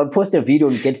start, because I'll post a video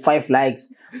and get 5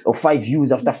 likes or 5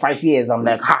 views after 5 years. I'm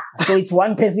like, so it's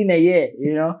 1 person a year,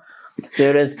 you know? So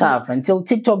it was tough until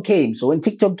TikTok came. So when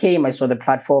TikTok came, I saw the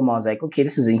platform. I was like, okay,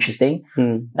 this is interesting.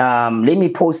 Let me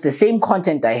post the same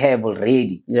content I have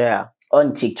already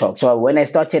on TikTok. So when I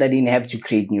started, I didn't have to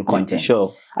create new content.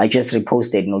 Sure. I just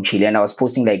reposted no chili, and I was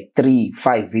posting like 3-5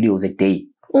 videos a day.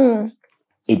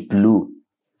 It blew.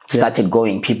 Started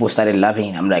going, people started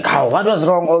loving. I'm like, what was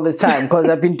wrong all this time? Because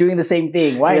I've been doing the same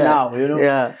thing. Why now? You know?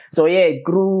 Yeah. So yeah, it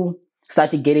grew,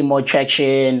 started getting more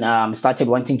traction, started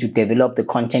wanting to develop the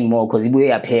content more, because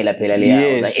we are pay. I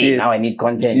was like, hey, now I need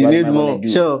content. You what need am I more. gonna do?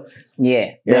 Sure.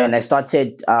 Yeah. Then I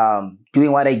started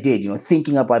doing what I did, you know,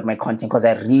 thinking about my content, because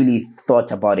I really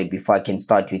thought about it before I can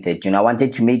start with it. You know, I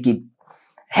wanted to make it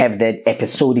have that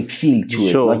episodic feel to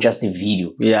it, not just a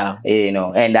video. Yeah. You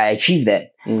know, and I achieved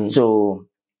that. So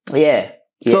yeah.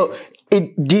 So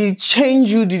did it change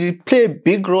you? Did it play a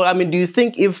big role? I mean, do you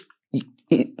think if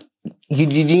you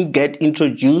didn't get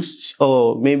introduced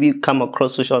or maybe come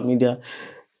across social media,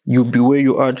 you'd be where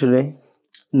you are today?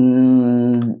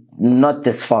 Not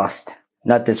this fast.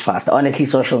 Not this fast. Honestly,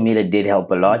 social media did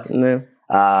help a lot.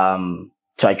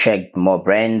 To attract more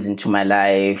brands into my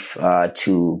life,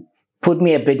 to put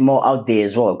me a bit more out there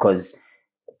as well, because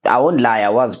I won't lie, I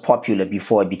was popular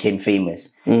before I became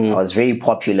famous. I was very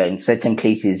popular in certain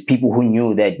places. People who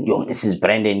knew that, yo, this is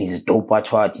Brandon, he's a dope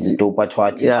art, he's a dope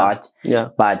art. Yeah.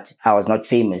 But I was not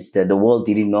famous. The world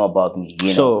didn't know about me,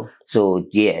 you know. So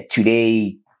yeah,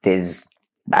 today there's,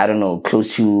 I don't know,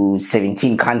 close to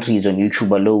 17 countries on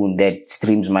YouTube alone that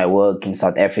streams my work, in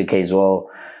South Africa as well.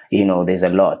 You know, there's a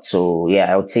lot. So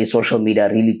yeah, I would say social media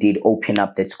really did open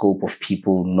up that scope of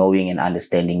people knowing and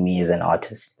understanding me as an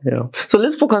artist. Yeah. So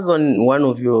let's focus on one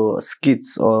of your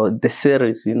skits or the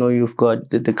series. You know, you've got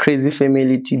the Crazy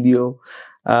Family TEEBO,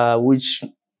 which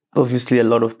obviously a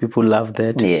lot of people love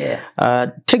that.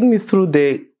 Yeah. Take me through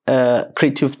the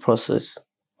creative process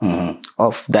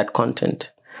of that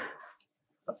content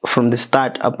from the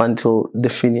start up until the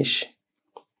finish.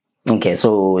 Okay,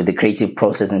 so the creative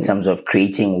process in terms of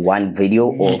creating one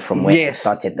video, or from when you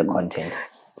started the content?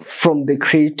 From the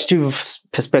creative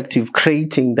perspective,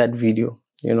 creating that video.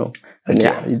 you know. Okay.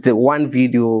 Yeah, it's a one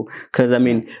video, because I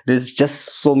mean, there's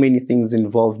just so many things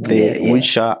involved there,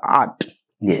 which are art.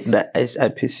 Yes. That I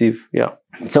perceive. Yeah.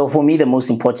 So for me, the most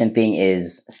important thing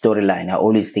is storyline. I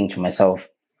always think to myself,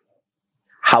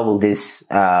 how will this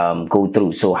go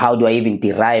through? So how do I even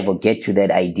derive or get to that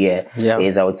idea?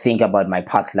 Is I would think about my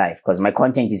past life, because my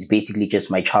content is basically just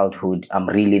my childhood. I'm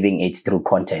reliving it through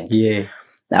content. Yeah.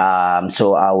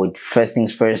 So I would, first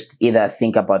things first, either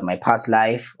think about my past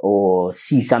life or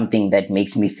see something that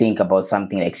makes me think about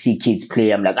something, like see kids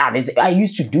play. I'm like, I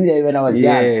used to do that when I was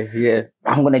young. Yeah.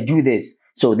 I'm going to do this.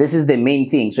 So this is the main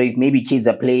thing. So if maybe kids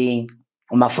are playing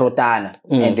mafrotana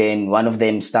and then one of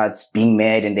them starts being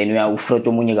mad and then and then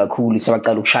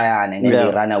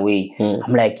they run away.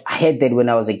 I'm like, I had that when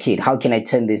I was a kid. How can I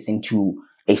turn this into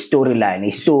a storyline,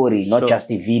 a story, not just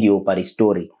a video, but a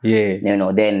story? Yeah. You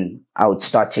know, then I would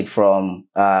start it from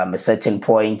a certain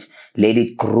point, let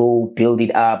it grow, build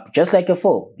it up, just like a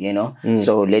film, you know?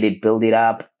 So let it build it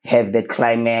up, have that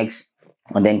climax,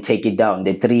 and then take it down.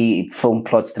 The 3 film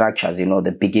plot structures, you know,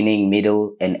 the beginning,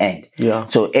 middle, and end. Yeah.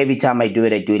 So every time I do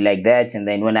it like that. And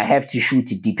then when I have to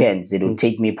shoot, it depends. It will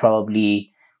take me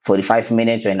probably 45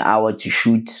 minutes or an hour to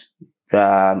shoot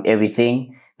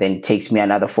everything. Then it takes me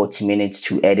another 40 minutes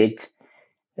to edit.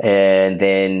 And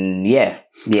then, yeah.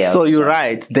 So you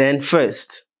write then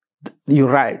first. You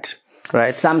write.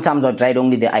 Right. Sometimes I write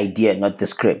only the idea, not the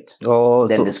script. Oh,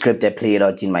 then the script I play it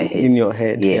out in my head. In your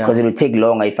head. Yeah, because it would take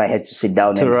longer if I had to sit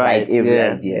down and write every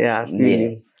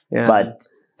idea. Yeah. But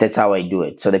that's how I do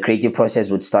it. So the creative process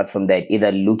would start from that,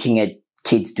 either looking at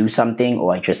kids do something,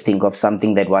 or I just think of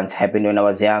something that once happened when I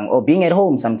was young, or being at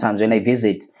home sometimes when I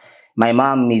visit. My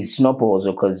mom is Snowballs,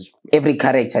 because every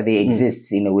character they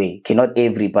exists in a way. Okay, not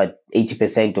every, but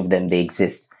 80% of them they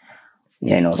exist.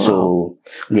 You know, so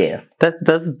yeah.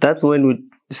 That's when we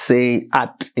say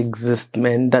art exists,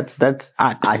 man. That's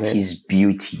art. Art is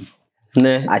beauty.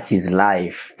 Nah. Art is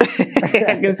life.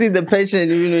 I can see the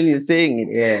passion even when you're saying it.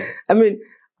 Yeah. I mean,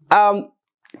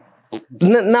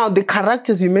 now the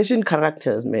characters, you mentioned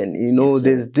characters, man. You know,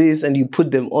 there's this, and you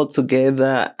put them all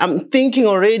together. I'm thinking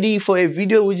already for a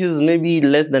video which is maybe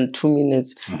less than 2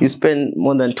 minutes, you spend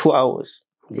more than 2 hours.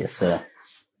 Yes, sir.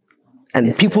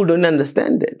 And people don't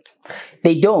understand it.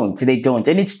 They don't.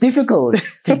 And it's difficult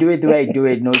to do it the way I do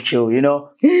it, no chill, you know.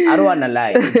 I don't want to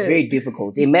lie. It's very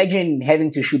difficult. Imagine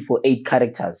having to shoot for 8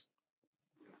 characters.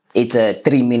 It's a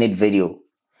 3-minute video.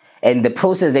 And the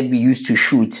process that we used to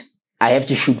shoot, I have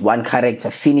to shoot 1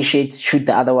 character, finish it, shoot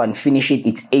the other one, finish it.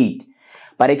 It's 8.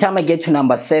 By the time I get to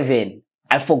number 7,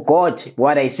 I forgot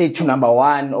what I said to number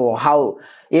 1 or how,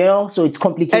 you know, so it's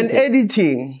complicated. And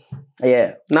editing.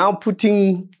 Yeah. Now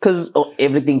putting, because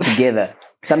everything together.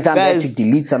 Sometimes I have to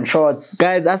delete some shots.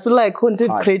 Guys, I feel like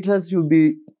content creators will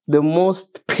be the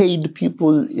most paid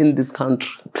people in this country.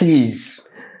 Please.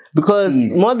 Because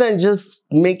more than just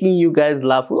making you guys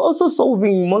laugh, we're also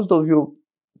solving most of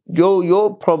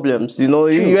your problems. You know,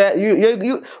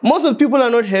 most of the people are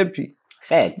not happy.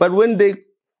 Fact. But when they,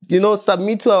 you know,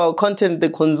 submit to our content, they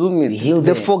consume it.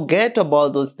 They forget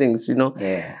about those things, you know.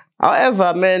 Yeah.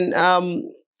 However, man,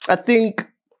 I think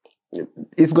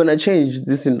it's gonna change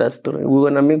this industry. We're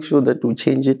gonna make sure that we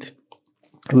change it.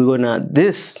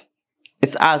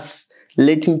 It's us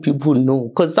letting people know.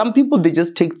 Because some people, they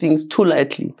just take things too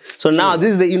lightly. So now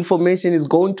this is the information is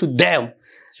going to them.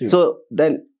 True. So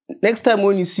then next time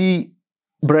when you see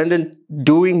Brandon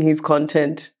doing his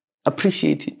content,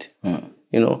 appreciate it.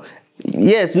 You know,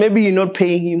 yes, maybe you're not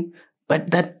paying him, but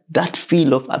that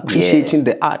feel of appreciating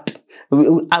the art.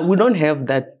 We don't have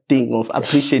that thing of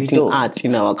appreciating art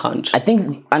in our country. I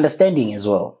think understanding as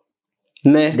well.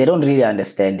 Nah. They don't really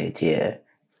understand it here.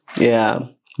 Yeah.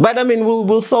 But I mean,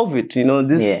 we'll solve it. You know,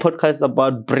 this podcast is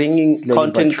about bringing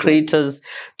content creators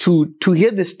to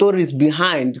hear the stories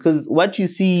behind, because what you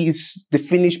see is the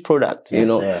finished product, you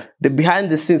know, the behind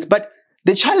the scenes. But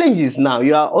the challenge is now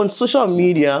you are on social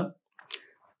media,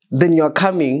 then you're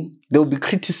coming, there will be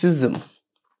criticism.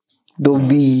 There will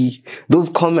be those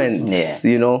comments,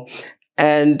 you know,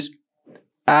 and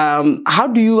how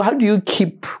do you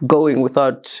keep going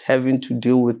without having to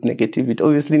deal with negativity?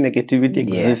 Obviously, negativity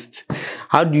exists.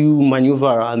 How do you maneuver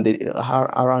around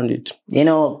it? You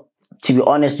know, to be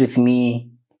honest with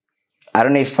me, I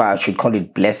don't know if I should call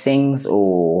it blessings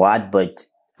or what, but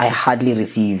I hardly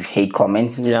receive hate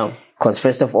comments. Yeah, because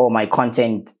first of all, my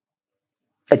content,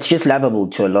 it's just lovable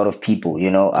to a lot of people. You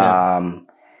know. Yeah.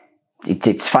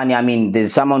 It's funny. I mean,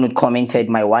 there's someone who commented,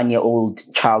 my 1-year-old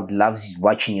child loves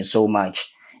watching you so much.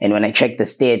 And when I check the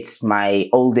stats, my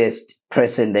oldest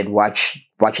person that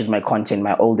watches my content,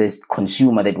 my oldest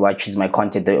consumer that watches my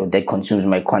content, that consumes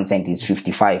my content is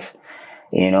 55.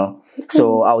 you know.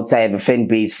 So I would say I have a fan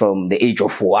base from the age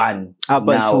of 1 up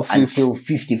now until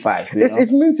 55. You know?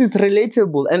 It means it's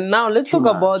relatable. And now let's talk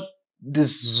about the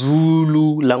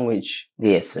Zulu language.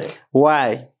 Yes, sir.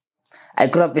 Why? I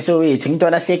grew up so yeah. So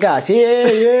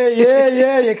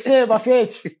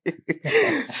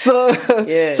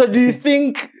so do you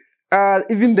think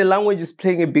even the language is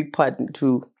playing a big part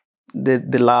into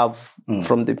the love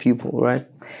from the people, right?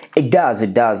 It does.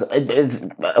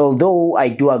 Although I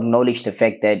do acknowledge the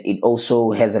fact that it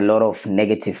also has a lot of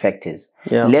negative factors.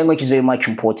 Yeah. Language is very much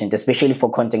important, especially for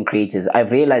content creators.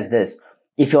 I've realized this.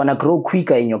 If you want to grow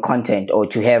quicker in your content or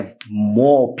to have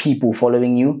more people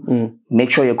following you, make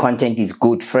sure your content is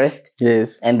good first.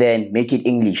 Yes. And then make it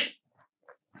English.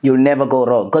 You'll never go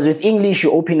wrong. Because with English,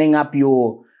 you're opening up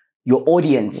your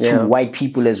audience to white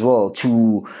people as well,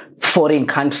 to foreign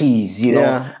countries, you know.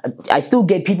 Yeah. I still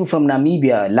get people from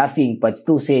Namibia laughing, but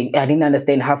still saying, I didn't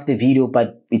understand half the video,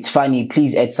 but it's funny.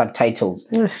 Please add subtitles.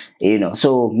 Yes. You know,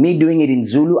 so me doing it in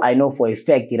Zulu, I know for a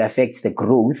fact it affects the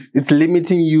growth. It's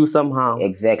limiting you somehow.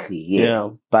 Exactly. Yeah.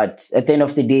 But at the end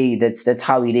of the day, that's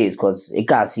how it is. Because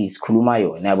Ekasi is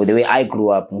Kulumayo. Now, with the way I grew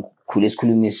up,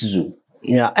 Zulu.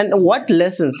 Yeah, and what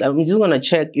lessons? I'm just gonna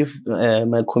check if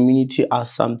my community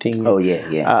asks something. Oh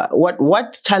yeah.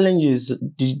 What challenges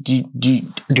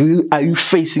are you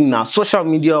facing now, social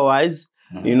media wise?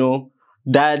 You know,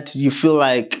 that you feel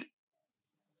like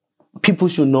people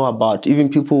should know about, even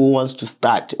people who wants to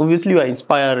start. Obviously, you are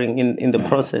inspiring in the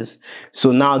process.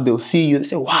 So now they'll see you and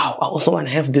say, "Wow, I also want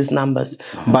to have these numbers."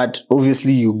 But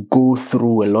obviously, you go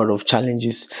through a lot of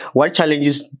challenges. What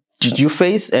challenges did you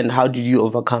face, and how did you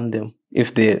overcome them?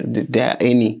 If there are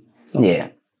any.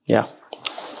 Yeah.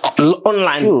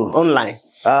 Online. Sure. Online.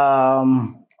 I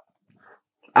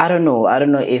don't know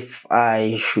if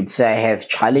I should say I have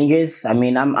challenges. I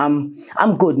mean, I'm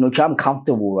good, no, I'm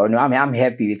comfortable. I'm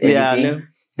happy with everything. Yeah,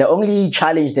 the only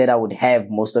challenge that I would have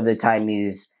most of the time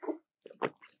is,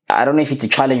 I don't know if it's a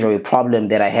challenge or a problem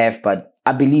that I have, but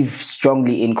I believe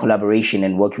strongly in collaboration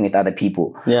and working with other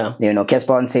people. Yeah. You know,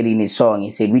 Casper said in his song,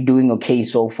 he said, we're doing okay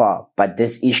so far, but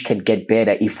this ish can get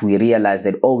better if we realize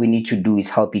that all we need to do is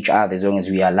help each other as long as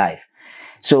we are alive.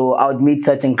 So I would meet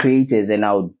certain creators and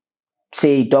I would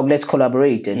say, dog, let's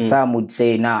collaborate. And some would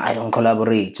say, nah, I don't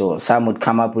collaborate. Or some would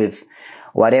come up with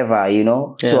whatever, you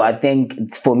know. Yeah. So I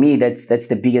think for me, that's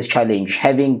the biggest challenge.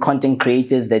 Having content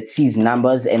creators that sees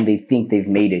numbers and they think they've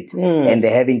made it. And they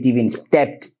haven't even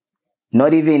stepped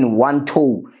not even one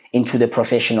toe into the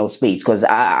professional space. Because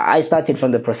I started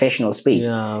from the professional space.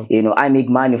 Yeah. You know, I make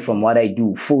money from what I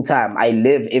do full time. I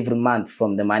live every month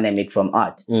from the money I make from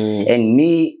art. And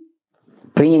me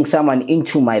bringing someone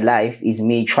into my life is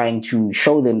me trying to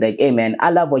show them that, hey man,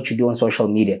 I love what you do on social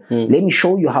media. Let me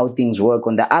show you how things work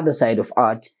on the other side of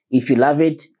art. If you love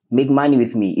it, make money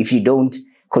with me. If you don't,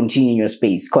 continue in your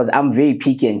space. Because I'm very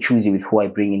picky and choosy with who I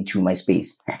bring into my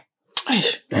space. I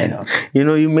know. You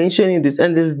know, you mentioning this,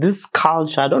 and there's this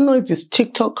culture. I don't know if it's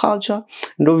TikTok culture,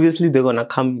 and obviously they're gonna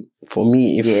come for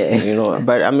me if you know.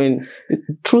 But I mean,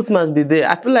 truth must be there.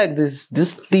 I feel like there's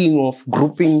this thing of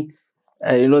grouping.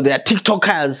 You know, there are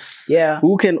TikTokers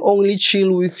who can only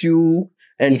chill with you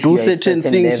and do certain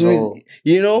things level. With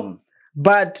you know.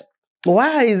 But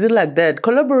why is it like that?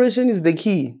 Collaboration is the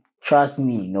key. Trust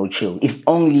me, no chill. If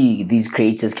only these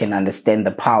creators can understand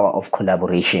the power of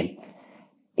collaboration.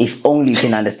 If only you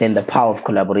can understand the power of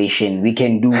collaboration, we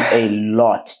can do a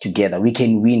lot together. We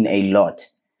can win a lot.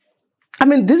 I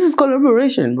mean, this is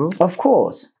collaboration, bro. Of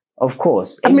course.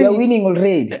 And we are winning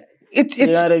already. It's you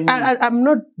know what I mean? I'm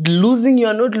not losing,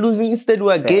 you're not losing. Instead,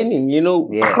 we're gaining, you know,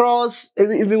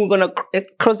 even we're going to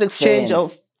cross exchange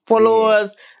of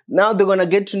followers. Now they're going to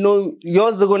get to know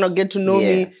yours, they're going to get to know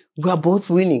me. We are both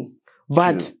winning.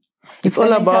 But it's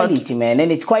all about mentality, man.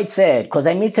 And it's quite sad because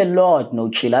I meet a lot, no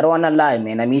chill. I don't want to lie,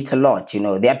 man. I meet a lot, you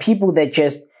know. There are people that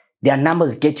just, their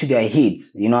numbers get to their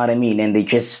heads, you know what I mean? And they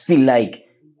just feel like,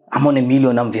 I'm on 1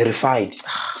 million, I'm verified.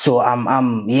 So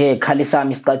Kalisa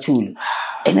Miskatul.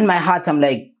 And in my heart, I'm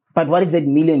like, but what is that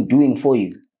 1 million doing for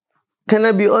you? Can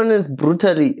I be honest,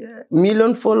 brutally? 1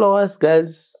 million followers,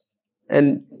 guys,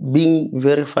 and being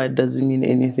verified doesn't mean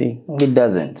anything. It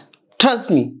doesn't. Trust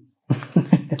me.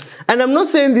 And I'm not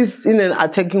saying this in an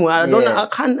attacking way. I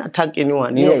can't attack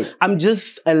anyone. You know, I'm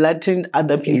just alerting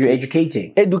other people. You're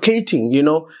educating. Educating, you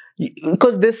know.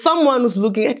 Because there's someone who's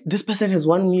looking at, this person has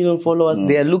 1 million followers.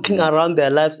 They're looking around their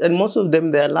lives, and most of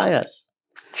them, they're liars.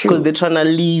 Because they're trying to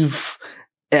live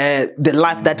the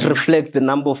life that reflects the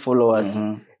number of followers.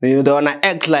 You know, they want to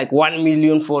act like 1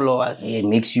 million followers. It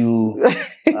makes you...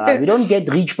 we don't get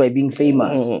rich by being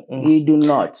famous. We do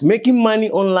not. Making money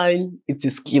online, it's a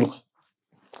skill.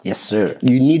 Yes, sir.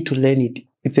 You need to learn it.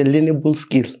 It's a learnable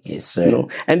skill. Yes, sir. You know?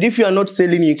 And if you are not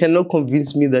selling, you cannot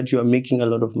convince me that you are making a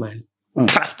lot of money.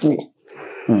 Trust me.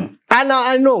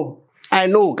 I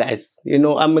know, guys. You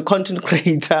know, I'm a content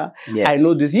creator. Yeah. I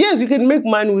know this. Yes, you can make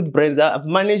money with brands. I've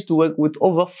managed to work with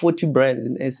over 40 brands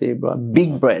in SA, bro.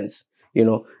 Big brands. You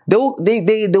know,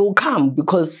 they will come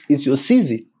because it's your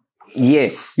season.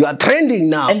 Yes. You are trending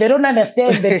now. And they don't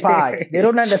understand that part. They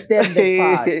don't understand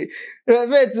that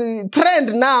part.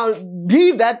 Trend now.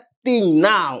 Be that thing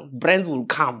now. Brands will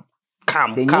come.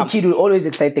 The new kid will always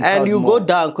excite the crowd and you more. go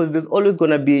down because there's always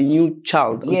going to be a new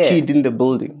child, a kid in the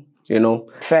building. You know,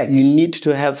 Facts. You need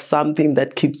to have something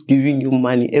that keeps giving you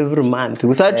money every month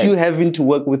without you having to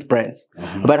work with brands.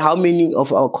 But how many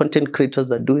of our content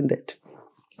creators are doing that?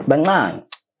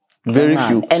 Very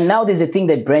few. And now there's a thing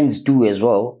that brands do as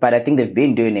well, but I think they've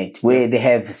been doing it, where they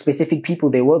have specific people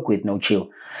they work with, No Chill.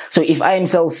 So if I am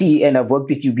Cell C and I've worked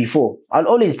with you before, I'll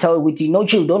always tell you, No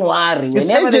Chill, don't worry.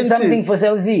 Whenever there's something for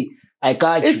Cell C, I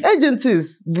got you. It's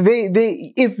agencies.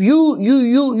 If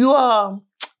you are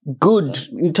good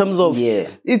in terms of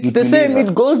it's the same.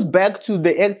 It goes back to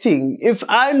the acting. If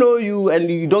I know you and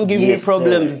you don't give me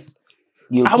problems,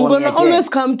 I'm gonna always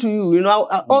come to you. You know,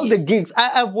 all the gigs.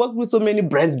 I've worked with so many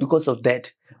brands because of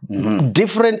that.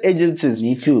 Different agencies.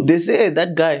 Me too. They say, hey,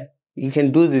 that guy, he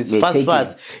can do this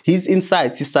fast. His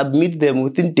insights, he submit them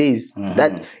within days.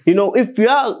 That, you know, if you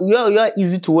are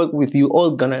easy to work with, you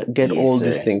all gonna get all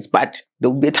these things. But there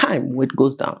will be a time where it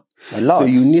goes down. A lot. So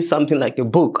you need something like a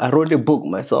book. I wrote a book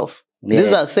myself.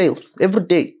 These are sales every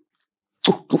day.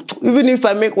 Even if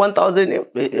I make 1,000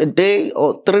 a day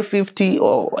or 350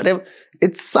 or whatever,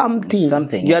 it's something.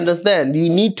 You understand? You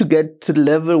need to get to the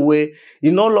level where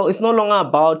it's no longer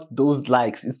about those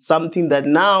likes. It's something that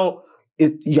now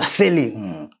you're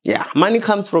selling. Yeah, money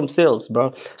comes from sales,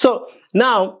 bro. So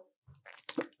now,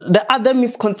 the other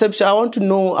misconception, I want to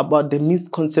know about the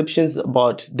misconceptions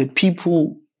about the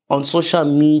people on social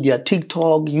media,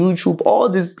 TikTok, YouTube, all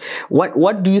this.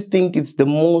 What do you think is the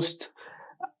most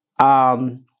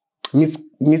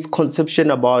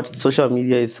misconception about social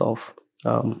media itself?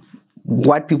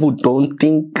 What people don't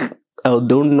think or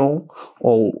don't know,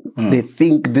 or they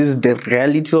think this is the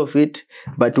reality of it,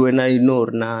 but when I know,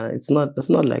 nah, it's not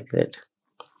like that.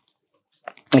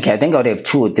 Okay, I think I would have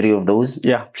 2 or 3 of those.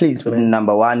 Yeah, please. Man.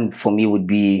 Number one for me would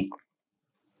be,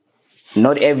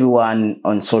 not everyone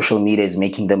on social media is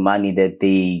making the money that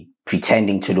they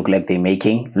pretending to look like they're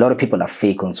making. A lot of people are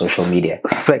fake on social media.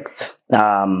 Facts.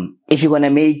 If you're going to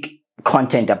make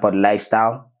content about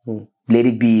lifestyle, let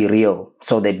it be real,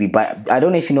 so that we buy. I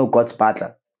don't know if you know God's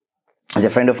Butler. He's a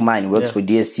friend of mine, works for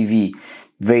DSTV,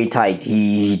 very tight.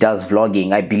 He does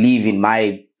vlogging. I believe, in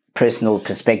my personal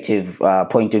perspective,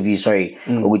 point of view,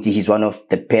 he's one of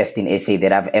the best in SA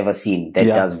that I've ever seen that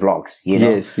does vlogs. You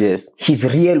know? Yes.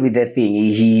 He's real with that thing.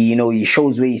 He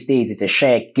shows where he stays. It's a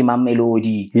shack,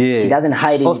 melody. He doesn't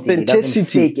hide anything. He doesn't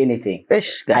fake anything.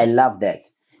 I love that.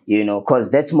 You know,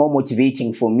 because that's more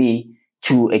motivating for me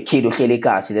to a kid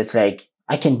that's like,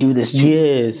 I can do this too.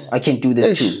 Yes. I can do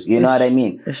this too. You know what I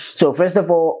mean? So first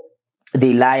of all,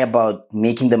 they lie about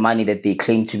making the money that they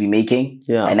claim to be making.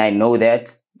 Yeah. And I know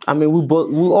that. I mean, we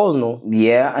all know.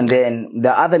 Yeah. And then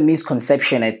the other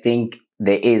misconception I think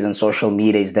there is on social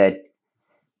media is that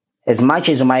as much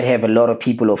as you might have a lot of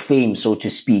people of fame, so to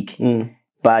speak,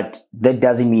 but that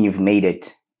doesn't mean you've made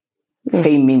it.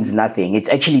 Fame means nothing. It's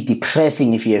actually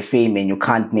depressing if you have fame and you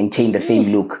can't maintain the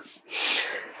fame look.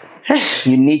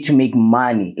 You need to make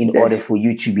money in order for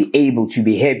you to be able to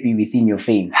be happy within your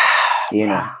fame. You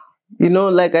know? You know,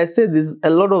 like I said, there's a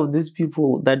lot of these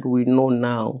people that we know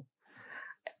now.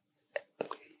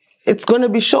 It's going to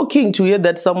be shocking to hear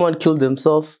that someone killed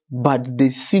themselves, but they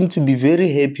seem to be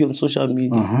very happy on social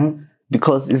media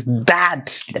because it's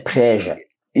that. The pressure.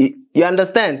 You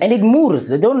understand? And it moves.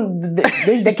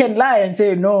 They can lie and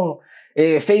say, no,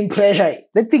 fame pressure.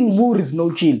 That thing moves,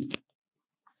 No Chill.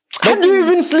 How do you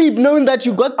even sleep knowing that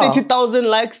you got 30,000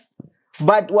 likes,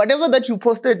 but whatever that you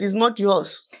posted is not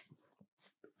yours?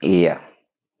 Yeah.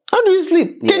 How do you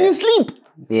sleep? Can you sleep?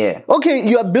 Yeah. Okay,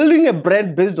 you are building a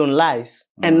brand based on lies,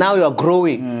 and now you are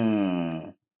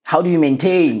growing. How do you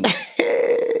maintain?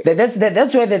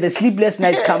 That's where the sleepless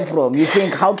nights come from. You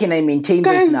think, how can I maintain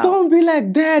this now? Guys, don't be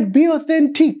like that. Be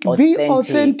authentic. Be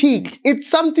authentic. It's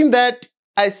something that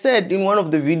I said in one of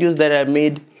the videos that I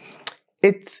made.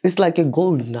 It's like a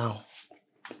gold now.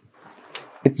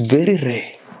 It's very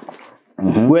rare.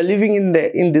 We're living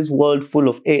in this world full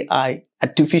of AI,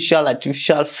 artificial,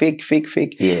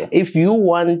 fake. Yeah. If you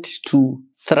want to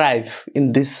thrive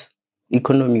in this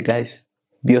economy, guys,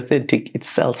 be authentic. It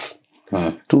sells.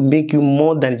 to make you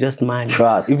more than just money.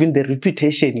 Trust. Even the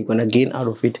reputation you're gonna gain out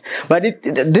of it. But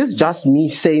this is just me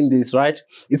saying this, right?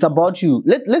 It's about you.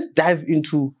 Let's dive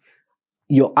into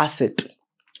your asset,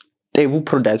 TEEBO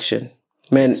production.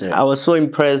 Man, Yes, I was so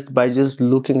impressed by just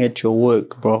looking at your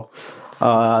work, bro.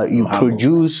 You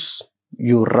produce,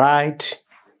 you write,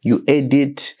 you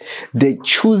edit, the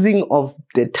choosing of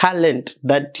the talent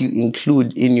that you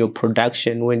include in your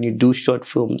production when you do short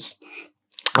films.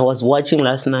 I was watching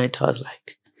last night, I was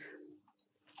like,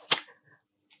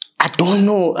 I don't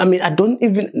know. I mean,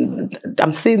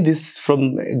 I'm saying this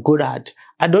from good heart.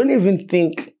 I don't even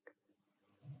think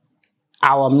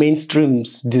our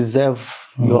mainstreams deserve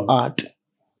your art,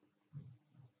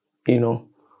 you know,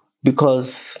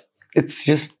 because it's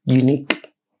just unique.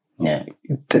 Yeah.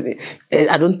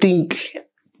 I don't think,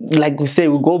 like we say,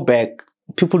 we go back,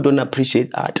 people don't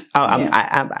appreciate art. I'm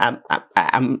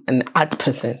an art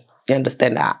person. You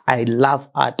understand? I love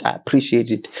art. I appreciate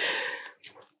it.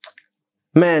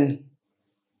 Man.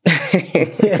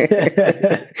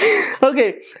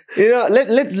 Okay. You know,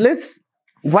 let's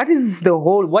what is the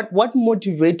whole, what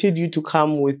motivated you to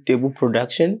come with TEEBO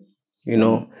production? You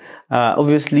know,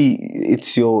 obviously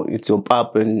it's your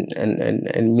pap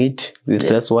and meat. Yes.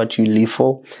 That's what you live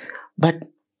for. But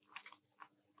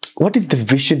what is the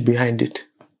vision behind it?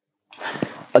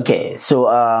 Okay, so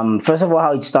first of all,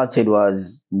 how it started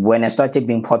was when I started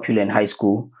being popular in high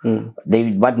school.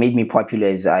 What made me popular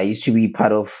is I used to be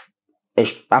part of,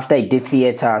 after I did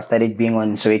theater, I started being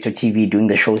on Soweto TV doing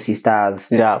the show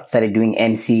Sisters. Yeah. Started doing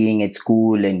MCing at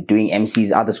school and doing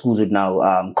MCs. Other schools would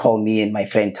now call me and my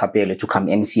friend Tapelo to come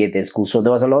MC at their school. So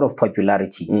there was a lot of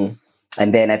popularity.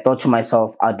 And then I thought to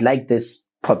myself, I'd like this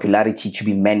popularity to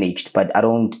be managed, but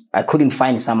I couldn't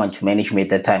find someone to manage me at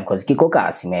that time because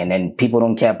kikokasi, man, and people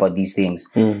don't care about these things,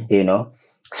 you know.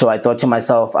 So I thought to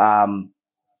myself,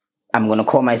 I'm gonna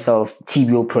call myself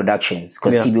TEEBO Productions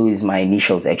because TEEBO is my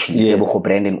initials actually. Yes. Tebogo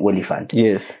Brandon Olifant.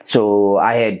 Yes. So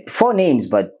I had 4 names,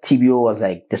 but TEEBO was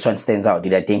like, this one stands out.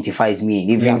 It identifies me.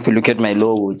 Even if you look at my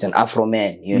logo, it's an Afro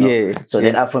man, you know. Yeah. So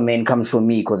that Afro man comes from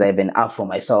me because I have an Afro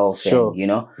myself, and, you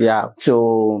know. Yeah.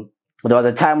 So there was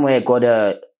a time where I got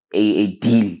a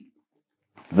deal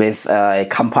with a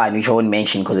company which I won't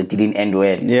mention because it didn't end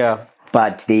well. Yeah.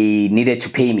 But they needed to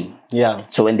pay me. Yeah.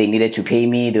 So when they needed to pay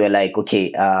me, they were like, okay,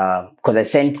 because I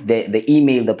sent the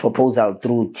email, the proposal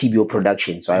through TEEBO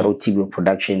Productions. So I wrote TEEBO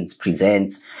Productions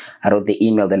Presents. I wrote the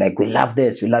email. They're like, we love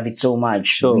this. We love it so much.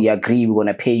 Sure. We agree. We're going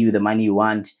to pay you the money you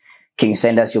want. Can you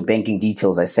send us your banking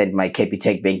details? I sent my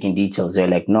Capitec banking details. They're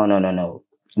like, no.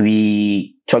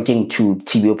 We talking to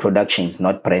TEEBO Productions,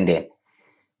 not Brandon.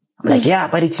 I'm like, yeah,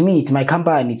 but it's me. It's my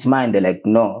company. It's mine. They're like,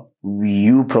 no,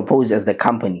 you propose as the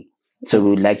company. So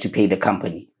we would like to pay the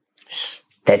company.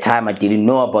 That time I didn't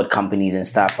know about companies and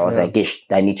stuff. I was like, ish,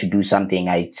 I need to do something.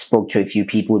 I spoke to a few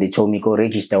people. They told me, go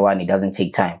register one. It doesn't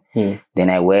take time. Then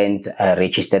I went, I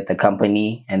registered the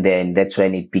company. And then that's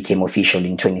when it became official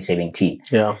in 2017.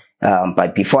 Yeah.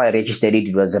 But before I registered it,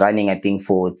 it was running, I think,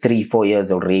 for 3-4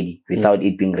 years already without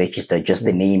it being registered, just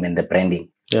the name and the branding.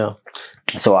 Yeah.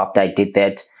 So after I did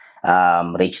that,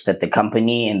 registered the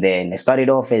company, and then I started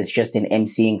off as just an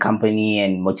MCing company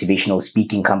and motivational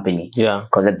speaking company. Yeah.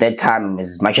 Because at that time,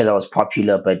 as much as I was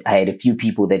popular, but I had a few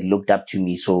people that looked up to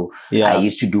me. So I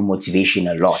used to do motivation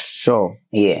a lot. Sure.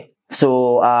 Yeah.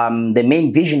 So the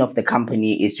main vision of the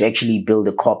company is to actually build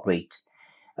a corporate.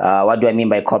 What do I mean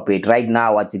by corporate? Right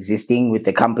now, what's existing with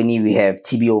the company, we have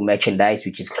TEEBO merchandise,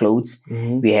 which is clothes.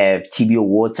 We have TEEBO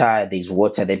water. There's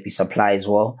water that we supply as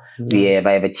well. I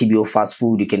have a TEEBO fast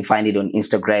food. You can find it on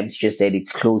Instagram. It's just that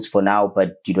it's closed for now,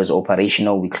 but it was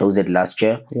operational. We closed it last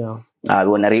year. Yeah.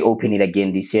 We want to reopen it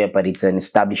again this year, but it's an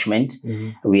establishment.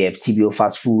 We have TEEBO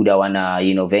fast food. I want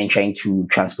to, venture into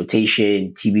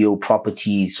transportation, TEEBO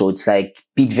properties. So it's like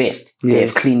Big Vest. They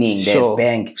have cleaning, they have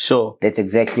bank. Sure. That's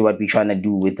exactly what we're trying to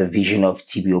do with the vision of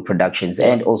TEEBO Productions,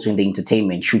 and also in the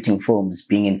entertainment, shooting films,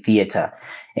 being in theater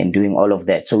and doing all of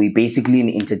that. So we're basically an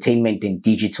entertainment and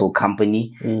digital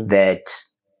company that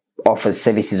offers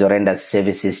services or renders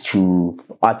services to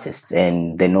artists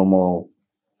and the normal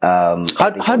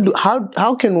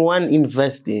how can one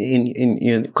invest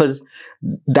in because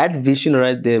that vision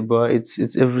right there, bro,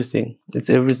 it's everything. It's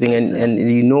everything,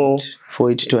 and for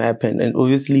it to happen, and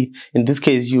obviously in this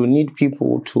case you need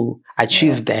people to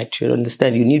achieve that. You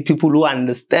understand? You need people who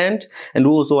understand and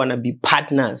who also want to be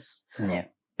partners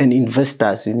and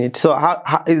investors in it. So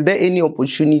how is there any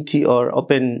opportunity or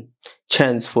open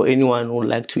chance for anyone who would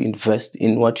like to invest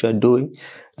in what you are doing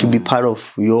to be part of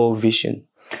your vision?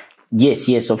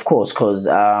 Yes, of course, because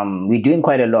we're doing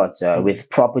quite a lot with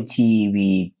property.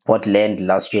 We bought land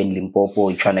last year in Limpopo.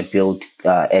 We're trying to build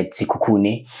at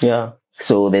Sikukuni. Yeah.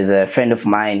 So there's a friend of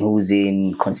mine who's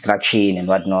in construction and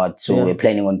whatnot. So we're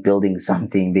planning on building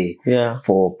something there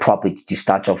for property to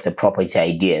start off the property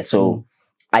idea. So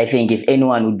I think if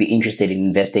anyone would be interested in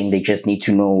investing, they just need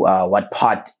to know what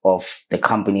part of the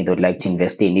company they'd like to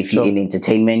invest in. If you're in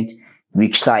entertainment,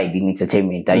 which side in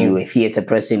entertainment? Are you a theater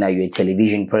person? Are you a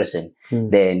television person?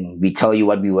 Then we tell you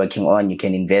what we're working on. You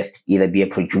can invest, either be a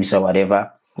producer, whatever.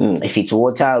 If it's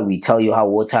water, we tell you how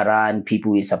water run,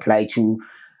 people we supply to,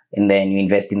 and then you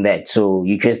invest in that. So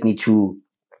you just need to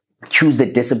choose the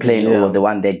discipline or the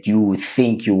one that you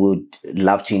think you would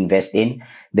love to invest in.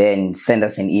 Then send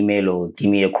us an email or give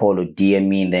me a call or DM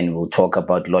me, and then we'll talk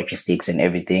about logistics and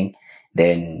everything.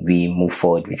 Then we move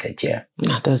forward with it. Yeah,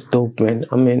 that's dope, man.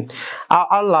 I mean,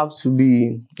 I love to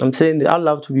be. I'm saying that I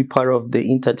love to be part of the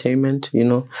entertainment. You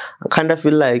know, I kind of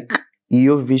feel like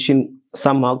your vision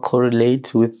somehow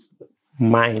correlates with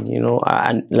mine. You know,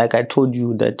 and like I told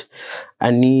you that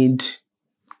I need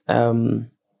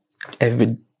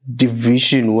every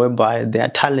division whereby their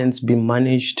talents be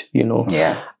managed. You know,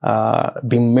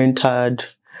 being mentored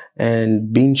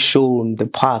and being shown the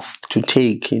path to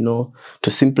take, you know,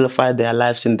 to simplify their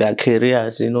lives and their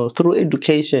careers, you know, through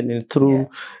education and through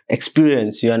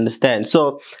experience, you understand?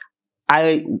 So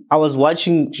I was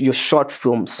watching your short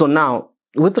films. So now,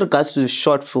 with regards to the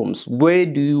short films, where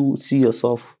do you see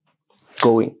yourself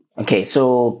going? Okay,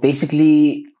 so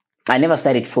basically, I never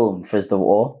studied film, first of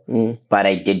all, but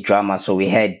I did drama. So we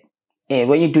had,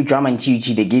 when you do drama in TUT,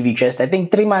 they give you just, I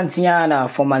think, 3 months,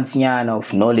 4 months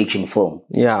of knowledge in film.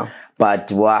 Yeah.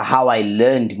 But how I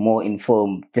learned more in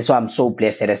film, that's why I'm so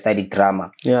blessed that I studied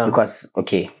drama. Yeah. Because,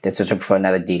 okay, that's a topic for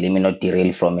another day. Let me not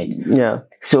derail from it. Yeah.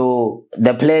 So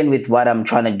the plan with what I'm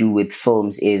trying to do with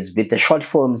films is, with the short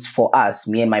films for us,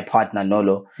 me and my partner,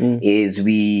 Nolo, is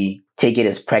we take it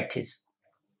as practice.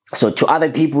 So to other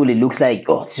people, it looks like,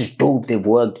 oh, this is dope, they've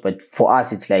worked. But for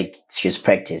us, it's like, it's just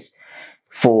practice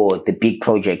for the big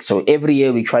projects. So every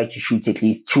year we try to shoot at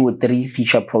least 2 or 3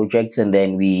 feature projects, and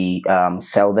then we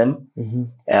sell them.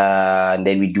 And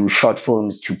then we do short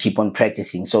films to keep on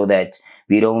practicing, so that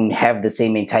we don't have the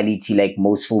same mentality like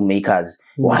most filmmakers.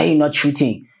 Why are you not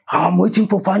shooting? I'm waiting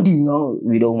for funding. No,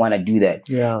 we don't want to do that.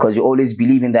 Because we always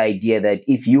believe in the idea that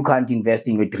if you can't invest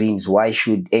in your dreams, why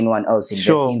should anyone else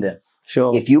invest in them?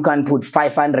 If you can't put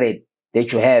 500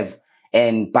 that you have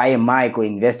and buy a mic or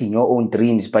invest in your own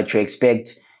dreams, but you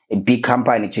expect a big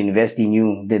company to invest in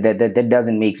you, that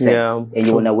doesn't make sense. And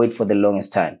you want to wait for the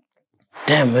longest time.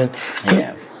 Damn, man.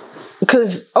 Yeah.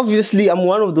 Because obviously I'm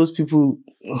one of those people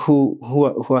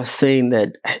who are saying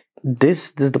that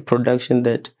this is the production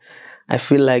that I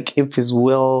feel like if it's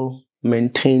well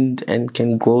maintained and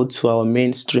can go to our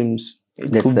mainstreams,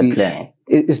 that's the plan.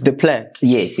 It's the plan.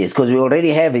 Yes, because we already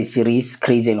have a series,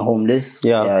 Crazy and Homeless.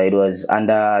 It was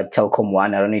under Telkom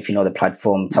One. I don't know if you know the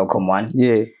platform Telkom One.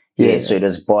 Yeah, so it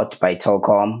was bought by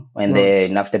Telkom, and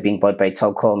then after being bought by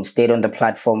Telkom, stayed on the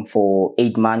platform for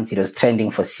 8 months. It was trending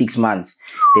for 6 months.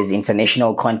 There's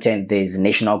international content, there's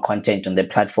national content on the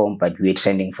platform, but we were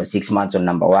trending for 6 months on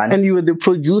 #1. And you were the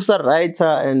producer, writer,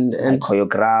 and I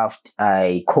choreographed,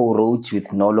 I co-wrote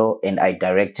with Nolo, and I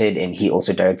directed, and he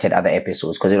also directed other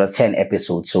episodes, because it was 10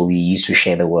 episodes, so we used to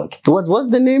share the work. What's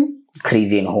the name?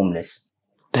 Crazy and Homeless.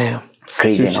 Damn.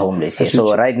 Crazy and Homeless. Yeah.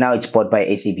 So right now it's bought by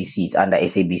SABC. It's under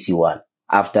SABC One.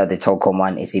 After the Telkom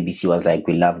One, SABC was like,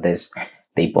 we love this.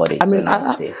 They bought it. I mean,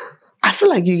 I feel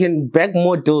like you can bag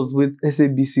more deals with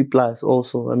SABC Plus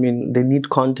also. I mean, they need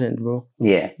content, bro.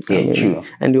 Yeah, true.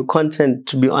 And your content,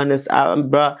 to be honest,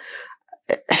 bro,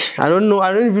 I don't know.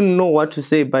 I don't even know what to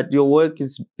say, but your work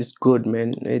is good,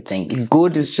 man. Thank you.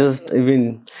 Good is just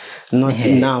even not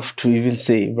enough to even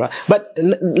say, bro. But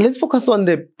let's focus on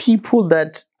the people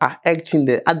that are acting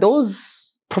there. Are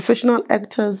those professional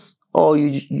actors, or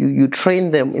you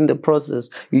train them in the process?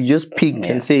 You just pick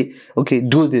and say, okay,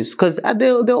 do this, because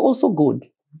they're also good.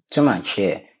 Too much,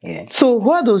 yeah. So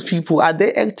who are those people? Are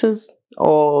they actors,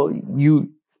 or you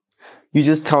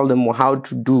just tell them how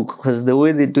to do? Because the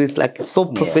way they do it's like so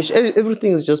professional.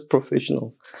 Everything is just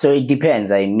professional. So it depends.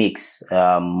 I mix.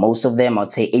 Most of them, I'd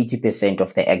say 80%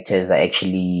 of the actors are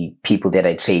actually people that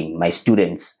I train, my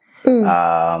students.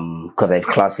 Because I have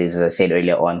classes, as I said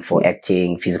earlier on, for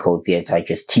acting, physical theater,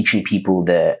 just teaching people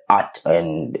the art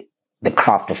and the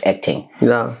craft of acting.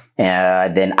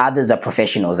 Then others are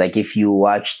professionals. Like if you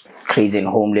watch Crazy and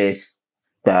Homeless,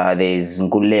 there's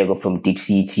Ngulego from Deep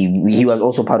City. He was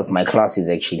also part of my classes,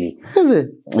 actually. Is it?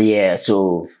 Yeah,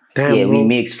 so Damn, yeah, we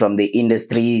mix from the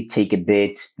industry, take a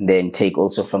bit, then take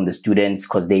also from the students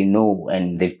because they know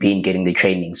and they've been getting the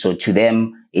training. So to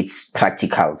them, it's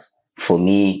practicals. For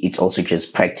me, it's also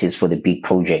just practice for the big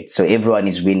project. So everyone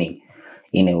is winning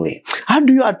in a way. How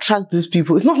do you attract these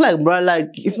people? It's not like, bro,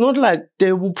 it's not like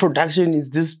TEEBO production is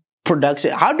this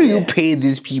production. How do you pay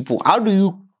these people? How do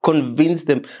you convince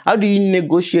them? How do you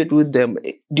negotiate with them?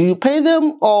 Do you pay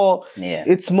them or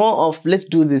it's more of let's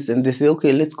do this and they say,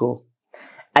 okay, let's go?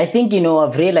 I think,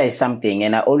 I've realized something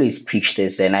and I always preach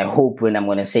this and I hope when I'm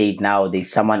going to say it now,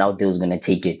 there's someone out there who's going to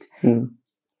take it.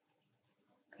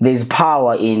 There's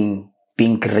power in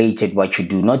being great at what you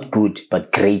do. Not good,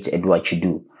 but great at what you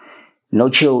do. No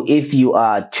chill, if you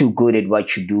are too good at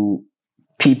what you do,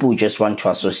 people just want to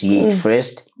associate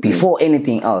first. Before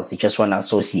anything else, they just want to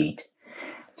associate.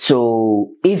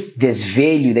 So if there's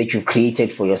value that you've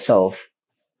created for yourself,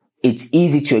 it's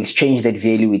easy to exchange that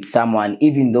value with someone,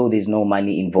 even though there's no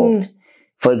money involved.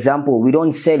 For example, we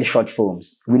don't sell short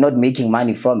films. We're not making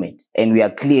money from it. And we are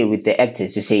clear with the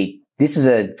actors to say, this is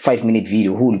a 5-minute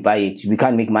video. Who will buy it? We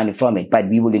can't make money from it, but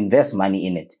we will invest money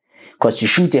in it. Because to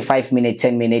shoot a 5-minute,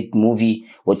 10-minute movie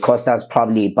would cost us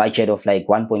probably a budget of like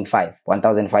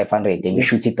 1,500. And you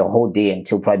shoot it the whole day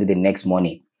until probably the next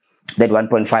morning. That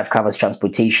 1.5 covers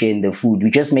transportation, the food.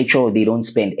 We just make sure they don't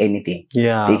spend anything.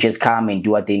 They just come and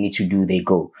do what they need to do. They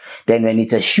go. Then when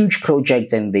it's a huge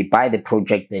project and they buy the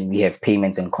project, then we have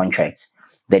payments and contracts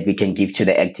that we can give to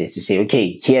the actors to say,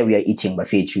 okay, here we are eating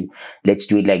buffet too. Let's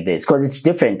do it like this. Because it's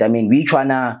different. I mean, we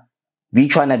tryna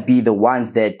be the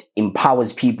ones that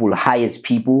empowers people, hires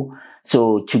people.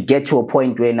 So to get to a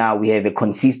point where now we have a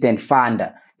consistent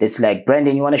funder that's like,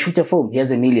 Brandon, you want to shoot a film?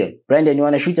 Here's $1 million. Brandon, you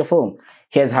want to shoot a film?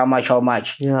 Here's how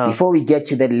much. Before we get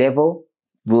to that level,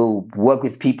 we'll work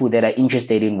with people that are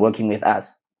interested in working with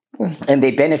us. And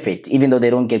they benefit, even though they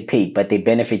don't get paid, but they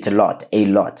benefit a lot.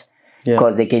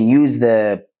 Because they can use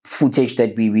the footage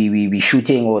that we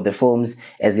shooting or the films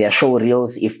as their show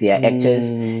reels if they are actors.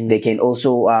 They can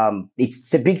also,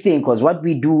 it's a big thing because what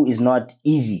we do is not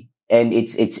easy. And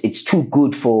it's too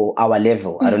good for our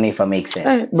level. I don't know if I make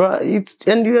sense. Bro,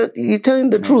 and you're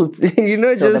telling the truth.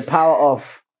 So the power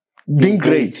of being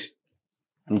great.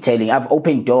 I'm telling you, I've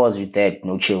opened doors with that,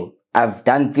 no chill. I've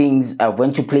done things, I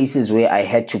went to places where I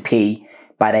had to pay,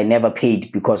 but I never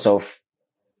paid because of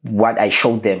what I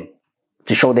showed them.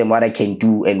 To show them what I can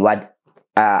do and what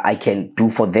I can do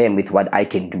for them with what I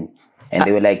can do. And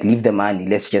they were like, leave the money,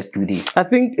 let's just do this. I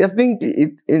think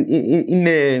it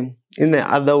in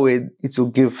the other way, it's a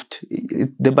gift.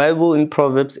 The Bible in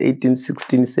Proverbs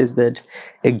 18:16 says that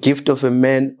a gift of a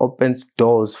man opens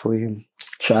doors for him.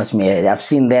 Trust me, I've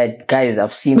seen that, guys.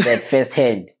 I've seen that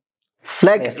firsthand.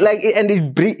 And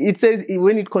it says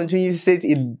when it continues, it says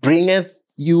it bringeth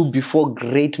you before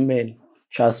great men.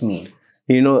 Trust me.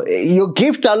 Your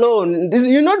gift alone,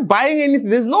 you're not buying anything.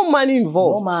 There's no money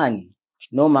involved.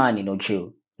 No money, no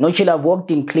chill. No chill. I've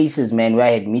walked in places, man, where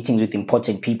I had meetings with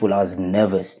important people. I was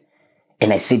nervous.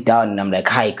 And I sit down and I'm like,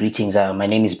 hi, greetings. My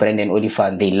name is Brandon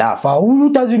Olifant. They laugh.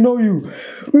 Who doesn't know you?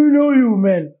 Who know you,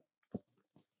 man?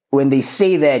 When they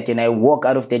say that and I walk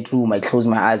out of that room, I close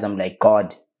my eyes. I'm like,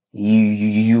 God,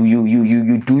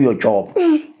 you do your job.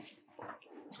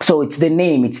 So it's the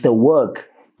name, it's the work.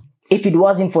 If it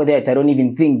wasn't for that, I don't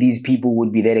even think these people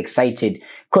would be that excited.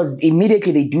 Because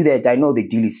immediately they do that, I know the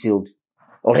deal is sealed.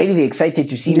 Already they're excited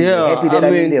to see me. They're happy that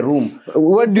I'm in their room.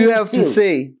 What do you have to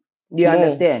say? Do you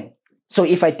understand? So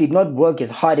if I did not work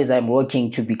as hard as I'm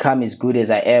working to become as good as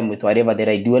I am with whatever that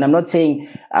I do, and I'm not saying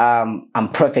I'm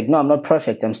perfect. No, I'm not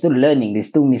perfect. I'm still learning. There's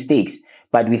still mistakes.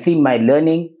 But within my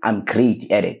learning, I'm great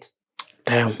at it.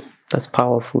 Damn, that's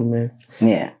powerful, man.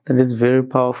 Yeah. That is very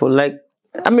powerful.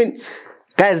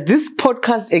 Guys, this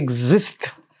podcast exists,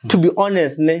 to be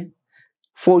honest,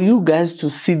 for you guys to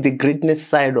see the greatness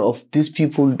side of these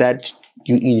people that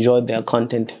you enjoy their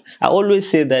content. I always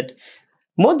say that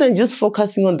more than just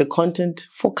focusing on the content,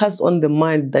 focus on the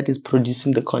mind that is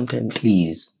producing the content.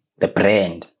 Please. The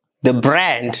brand. The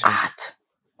brand. The art.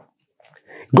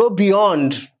 Go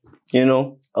beyond,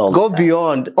 Go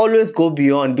beyond. Always go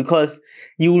beyond because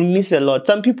you will miss a lot.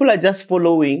 Some people are just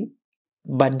following,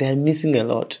 but they're missing a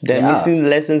lot. They're missing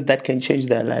lessons that can change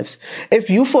their lives. If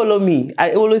you follow me,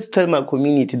 I always tell my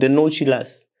community, the no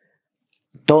chillers,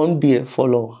 don't be a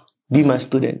follower. Be my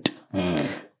student.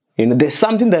 There's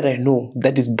something that I know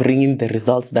that is bringing the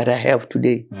results that I have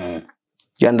today.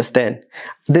 You understand?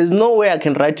 There's no way I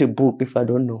can write a book if I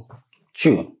don't know.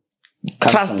 True.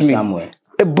 Trust me. Somewhere.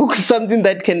 A book is something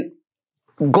that can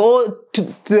go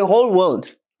to the whole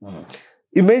world.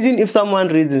 Imagine if someone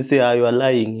reads and say, you are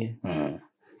lying.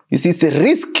 You see, it's a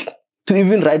risk to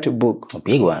even write a book. A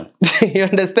big one. You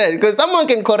understand? Because someone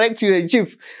can correct you,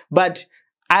 chief, but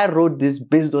I wrote this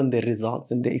based on the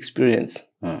results and the experience.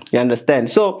 You understand?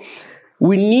 So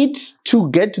we need to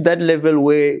get to that level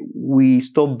where we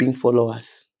stop being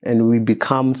followers and we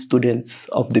become students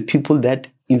of the people that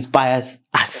inspires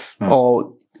us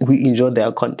or we enjoy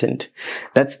their content.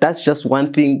 That's just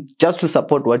one thing, just to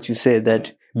support what you said,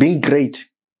 that being great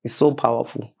is so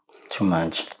powerful. Too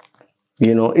much.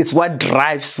 You know, it's what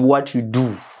drives what you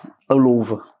do all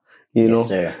over, you know.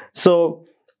 Sir. So,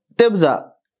 Tebza,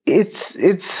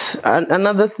 it's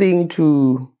another thing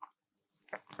to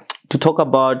talk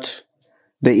about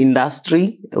the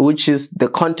industry, which is the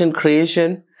content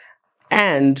creation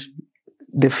and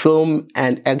the film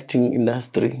and acting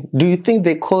industry. Do you think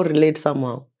they correlate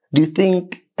somehow? Do you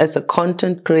think as a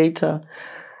content creator,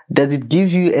 does it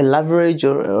give you a leverage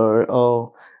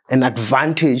or an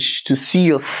advantage to see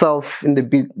yourself in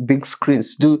the big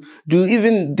screens? Do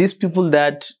even these people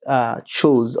that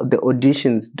chose the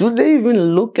auditions, do they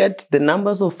even look at the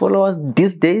numbers of followers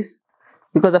these days?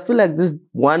 Because I feel like this is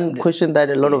one question that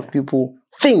a lot of people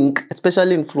think,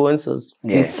 especially influencers,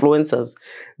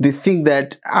 they think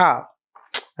that,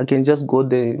 I can just go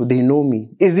there, they know me.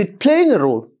 Is it playing a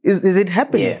role? Is it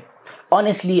happening? Yeah.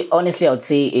 Honestly, I would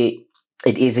say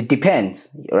it depends,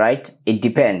 right? It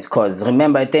depends, because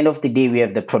remember, at the end of the day, we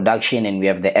have the production and we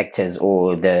have the actors,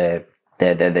 or the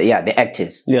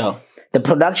actors. Yeah. The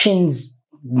production's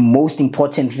most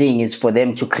important thing is for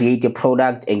them to create a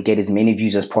product and get as many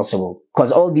views as possible,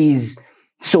 because all these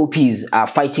soapies are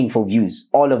fighting for views.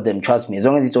 All of them, trust me. As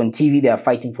long as it's on TV, they are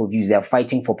fighting for views. They are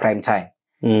fighting for prime time.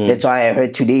 That's why I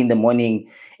heard today in the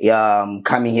morning,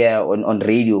 coming here on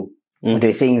radio,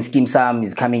 they're saying Skim Sam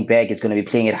is coming back. It's going to be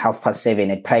playing at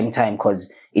 7:30 at prime time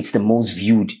because it's the most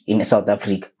viewed in South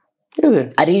Africa. Is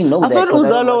it? I didn't know that. I thought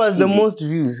Uzalo was the most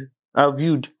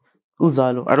viewed.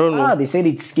 Uzalo. I don't know. They said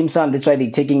it's Skim Sam. That's why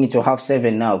they're taking it to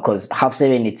 7:30 now, because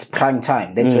 7:30 it's prime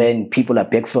time. That's when people are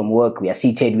back from work. We are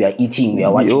seated, we are eating, we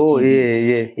are watching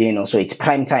TV. You know, so it's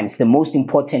prime time. It's the most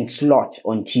important slot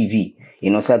on TV. You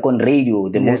know, it's like on radio,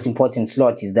 the most important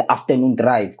slot is the afternoon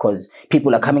drive, because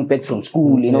people are coming back from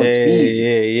school, you know, it's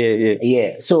busy.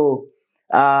 Yeah. So,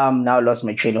 now I lost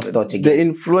my train of thought again. The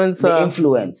influencer. The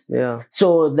influence. Yeah.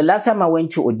 So the last time I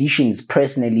went to auditions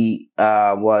personally,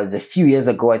 was a few years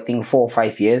ago, I think 4 or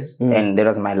 5 years. And that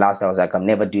was my last. I was like, I'm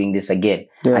never doing this again.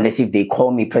 Unless if they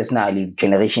call me personally,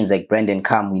 generations like Brandon,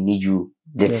 come, we need you.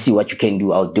 Let's see what you can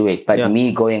do. I'll do it. But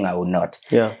me going, I will not.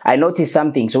 I noticed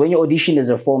something. So when you audition, there's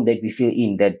a form that we fill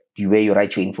in where you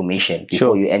write your information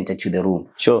before you enter to the room.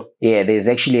 Yeah, there's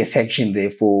actually a section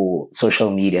there for social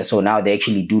media. So now they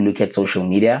actually do look at social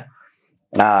media,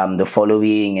 the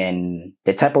following and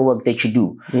the type of work that you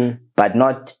do. But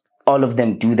not all of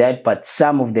them do that, but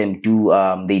some of them do.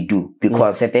 They do,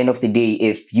 because at the end of the day,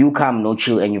 if you come No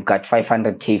Chill and you've got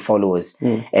 500K followers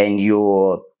and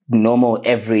your normal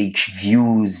average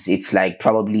views, it's like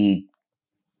probably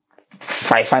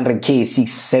 500K,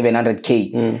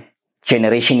 700K.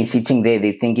 Generation is sitting there,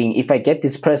 they're thinking, if I get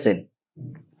this person,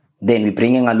 then we're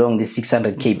bringing along the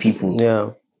 600K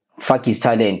people. Fuck his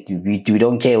talent. We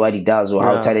don't care what he does or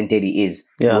how talented he is.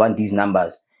 We want these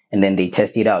numbers. And then they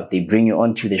test it out. They bring you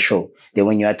onto the show. Then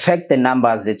when you attract the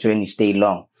numbers, that's when you stay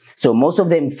long. So most of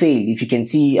them fail. If you can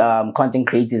see content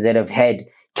creators that have had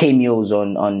cameos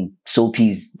on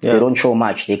soapies, they don't show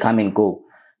much. They come and go,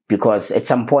 because at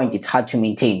some point it's hard to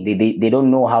maintain. They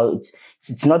don't know how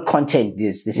it's not content.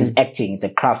 This is acting. It's a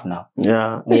craft now.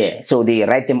 So they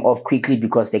write them off quickly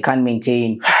because they can't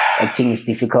maintain. Acting is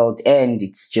difficult and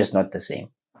it's just not the same.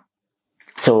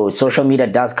 So social media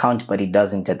does count, but it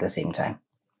doesn't at the same time.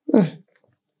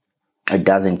 It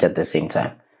doesn't at the same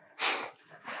time.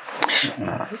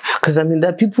 Because I mean, there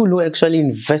are people who actually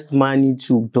invest money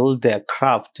to build their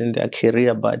craft and their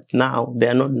career, but now they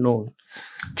are not known.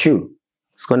 True.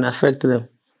 It's going to affect them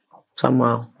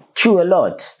somehow. True, a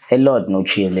lot, No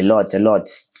Chill, a lot.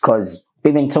 Because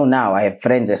even till now, I have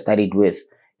friends I studied with.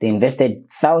 They invested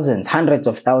thousands, hundreds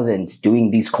of thousands doing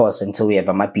this course until we have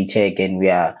a MAPI Tech and we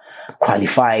are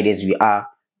qualified as we are.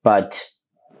 But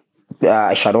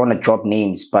I don't want to drop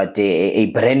names, but a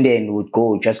Brandon would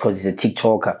go just because he's a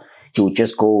TikToker. He would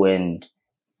just go and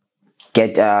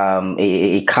get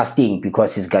a casting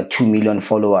because he's got 2 million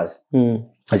followers.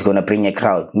 He's going to bring a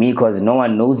crowd. Me, because no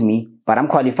one knows me, but I'm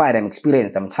qualified, I'm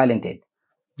experienced, I'm talented.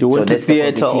 You went to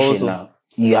theater also. Now.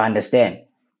 You understand?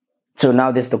 So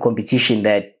now there's the competition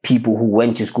that people who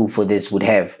went to school for this would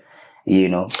have, you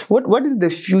know. What is the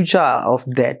future of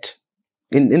that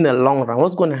in the long run?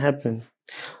 What's going to happen?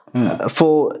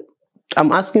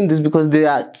 I'm asking this because there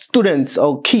are students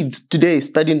or kids today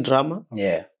studying drama.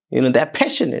 You know, they're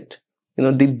passionate. You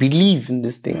know, they believe in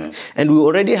this thing. And we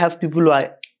already have people who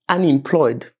are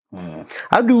unemployed.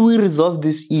 How do we resolve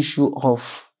this issue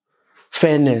of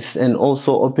fairness and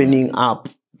also opening up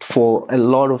for a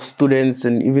lot of students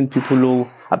and even people who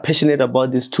are passionate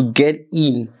about this to get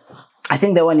in? I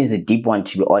think that one is a deep one,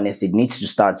 to be honest. It needs to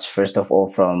start, first of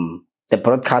all, from the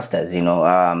broadcasters. You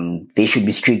know, they should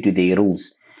be strict with their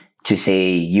rules to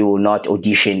say you will not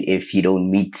audition if you don't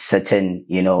meet certain,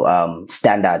 you know,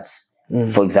 standards.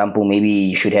 For example, maybe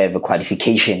you should have a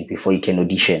qualification before you can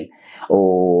audition,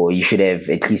 or you should have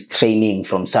at least training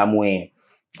from somewhere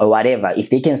or whatever. If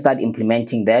they can start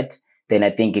implementing that, then I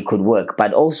think it could work.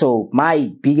 But also, my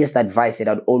biggest advice that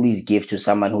I'd always give to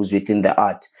someone who's within the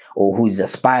art or who's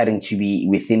aspiring to be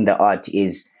within the art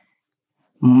is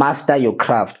master your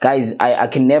craft. Guys, I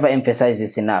can never emphasize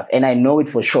this enough. And I know it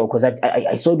for sure because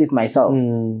I saw it with myself.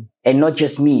 And not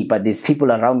just me, but there's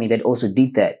people around me that also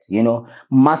did that. You know,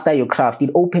 master your craft.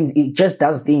 It just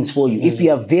does things for you. If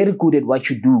you are very good at what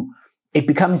you do, it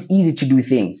becomes easy to do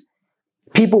things.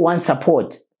 People want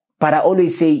support. But I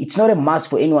always say, it's not a must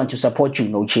for anyone to support you,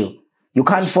 no chill. You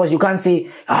can't force, you can't say,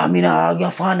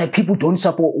 you're fine, people don't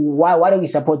support. Why are we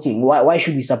supporting? Why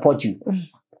should we support you?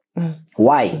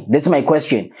 Why? That's my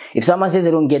question. If someone says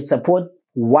they don't get support,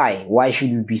 why? Why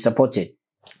should we be supported?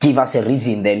 Give us a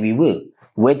reason, then we will.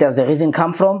 Where does the reason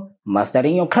come from?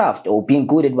 Mastering your craft or being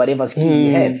good at whatever skill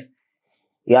you have.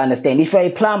 You understand? If you're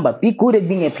a plumber, be good at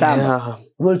being a plumber.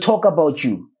 We'll talk about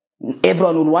you.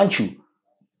 Everyone will want you.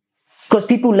 Because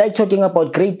people like talking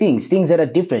about great things that are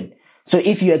different. So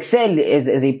if you excel as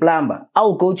a plumber,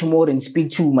 I'll go tomorrow and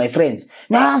speak to my friends.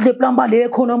 Ask the plumber,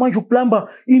 plumber,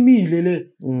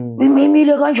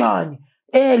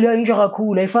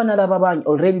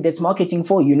 already that's marketing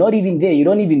for you. You're not even there. You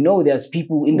don't even know there's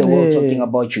people in the world talking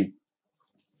about you.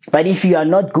 But if you are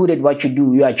not good at what you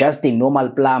do, you are just a normal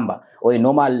plumber or a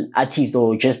normal artist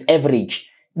or just average,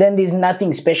 then there's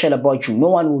nothing special about you. No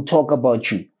one will talk about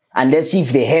you. Unless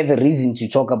if they have a reason to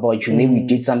talk about you, maybe you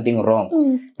did something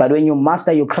wrong. But when you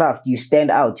master your craft, you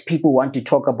stand out. People want to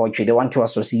talk about you. They want to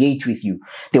associate with you.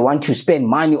 They want to spend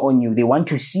money on you. They want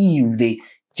to see you. They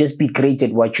just be great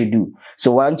at what you do.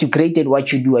 So once you're great at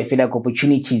what you do, I feel like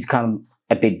opportunities come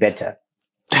a bit better.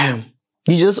 Damn.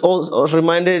 You just also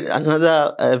reminded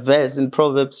another verse in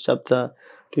Proverbs chapter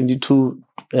 22,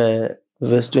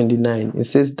 verse 29, it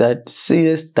says that,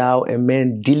 seest thou a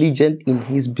man diligent in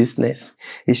his business?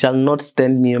 He shall not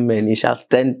stand mere men, he shall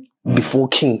stand before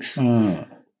kings.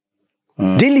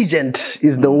 Diligent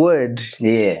is the word.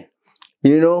 Yeah.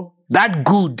 You know, that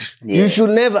good. Yeah. You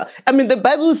should never, I mean, the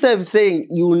Bible says saying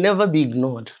you will never be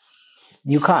ignored.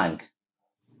 You can't.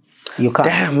 You can't.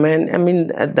 Damn, man. I mean,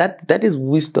 that is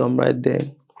wisdom right there.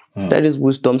 That is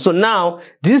wisdom. So now,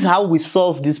 this is how we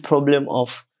solve this problem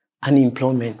of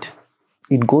unemployment.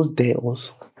 It goes there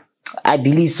also. I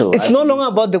believe so. It's no longer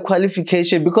about the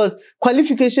qualification, because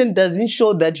qualification doesn't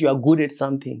show that you are good at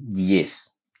something. Yes.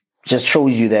 Just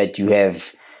shows you that you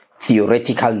have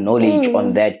theoretical knowledge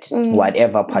on that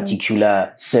whatever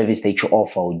particular service that you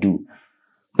offer or do.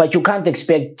 But you can't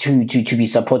expect to be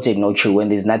supported, no true, when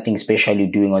there's nothing special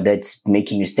you're doing or that's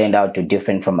making you stand out or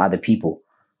different from other people.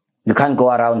 You can't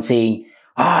go around saying,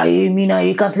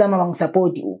 you can't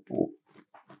support you.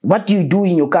 What do you do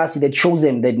in your class that shows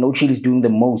them that No Chill is doing the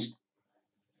most?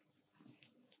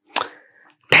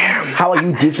 Damn. How are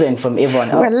you different from everyone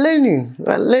else? We're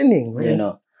learning, man. You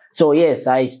know. So yes,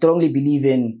 I strongly believe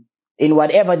in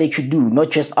whatever that you do, not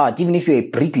just art. Even if you're a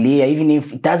bricklayer, even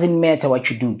if it doesn't matter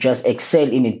what you do, just excel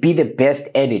in it. Be the best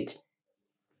at it.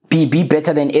 Be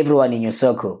better than everyone in your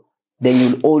circle. Then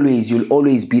you'll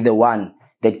always be the one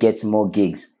that gets more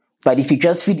gigs. But if you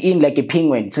just fit in like a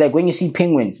penguin, it's like when you see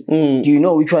penguins, do you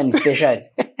know which one is special?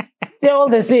 They're all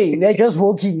the same. They're just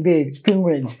walking there. It's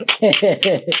penguins.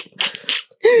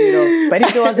 You know, but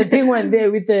if there was a penguin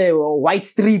there with a white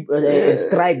stripe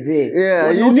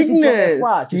there, uniqueness.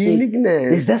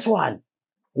 There's this one.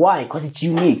 Why? Because it's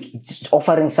unique. It's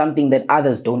offering something that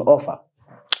others don't offer.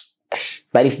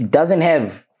 But if it doesn't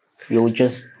have, you'll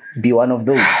just be one of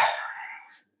those.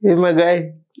 Hey, my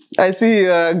guy. I see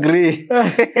you agree.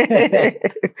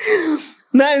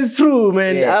 No, it's true,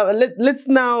 man. Yeah. Let's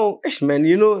now, man,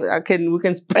 you know, we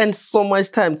can spend so much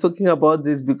time talking about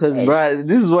this because, bruh,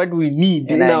 this is what we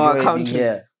need in our country.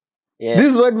 Yeah. This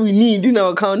is what we need in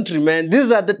our country, man.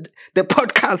 These are the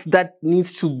podcasts that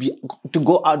needs to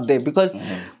go out there because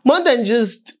more than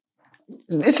just,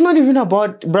 it's not even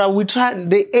about, bruh, we try,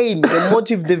 the aim, the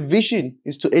motive, the vision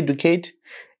is to educate,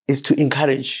 is to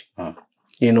encourage,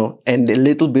 you know, and a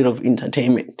little bit of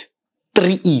entertainment.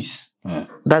 3 E's.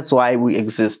 That's why we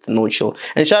exist, No Chill.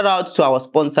 And shout out to our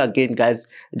sponsor again, guys.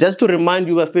 Just to remind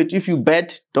you, if you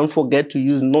bet, don't forget to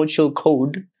use No Chill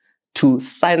code to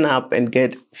sign up and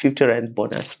get 50 Rand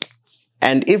bonus.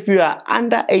 And if you are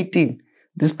under 18,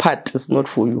 this part is not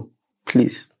for you.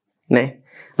 Please. Nah.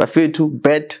 But feel to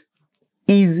bet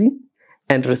easy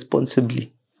and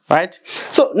responsibly. Right?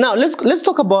 So now let's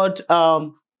talk about I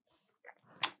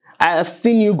have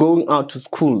seen you going out to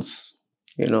schools,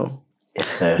 you know. Yes,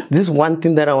 sir. This is one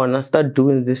thing that I wanna start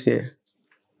doing this year.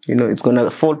 You know, it's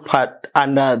gonna fall part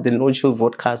under the No Chill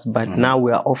podcast, but now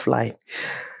we are offline.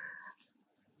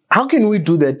 How can we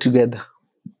do that together?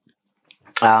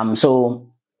 So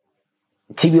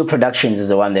TEEBO Productions is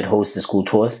the one that hosts the school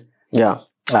tours. Yeah.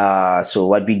 So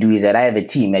what we do is that I have a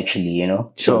team actually, you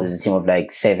know. Sure. So there's a team of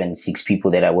like 6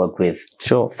 people that I work with.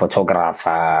 Sure.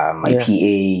 Photographer, my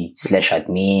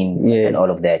PA/admin, and all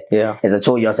of that. Yeah. As I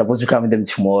told you, I was supposed to come with them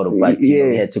tomorrow, but you know,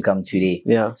 we had to come today.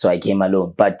 Yeah. So I came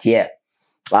alone. But yeah,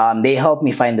 they helped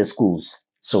me find the schools.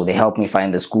 So they helped me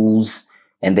find the schools.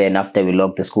 And then after we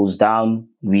lock the schools down,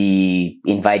 we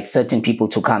invite certain people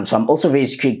to come. So I'm also very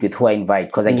strict with who I invite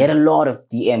because I get a lot of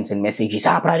DMs and messages.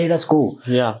 Brother, let's go.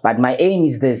 Yeah. But my aim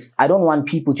is this. I don't want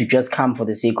people to just come for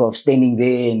the sake of standing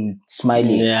there and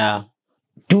smiling. Yeah.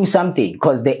 Do something,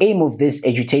 because the aim of this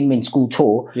edutainment school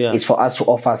tour is for us to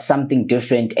offer something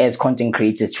different as content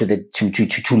creators to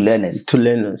learners. To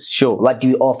learners, sure. What do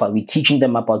we offer? We're teaching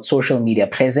them about social media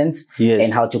presence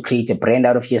and how to create a brand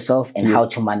out of yourself and how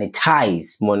to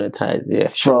monetize.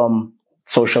 From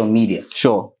social media.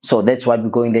 Sure. So that's what we're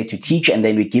going there to teach, and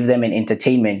then we give them an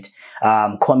entertainment,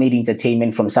 comedy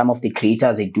entertainment from some of the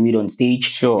creators that do it on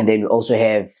stage. Sure. And then we also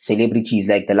have celebrities,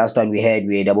 like the last one we had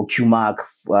Double Q Mark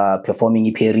performing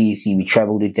in Paris. We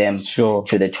traveled with them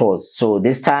to the tours. So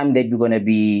this time that we're going to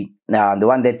be, the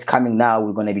one that's coming now,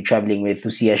 we're going to be traveling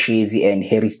with Sia Shezi and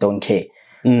Harris Don't Care.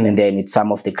 And then with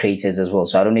some of the creators as well.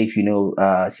 So I don't know if you know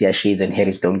Sia Shezi and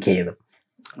Harris Don't Care though.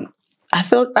 I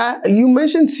thought you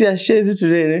mentioned Sia Shezi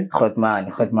today, eh? Hot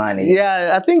man.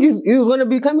 Yeah, I think he was going to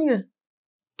be coming here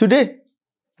today.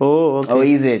 Oh, okay. Oh,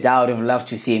 is it? I would have loved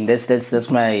to see him.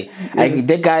 That's my.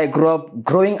 That guy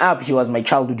growing up. He was my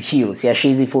childhood hero. Sia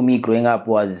Shezi for me growing up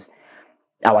was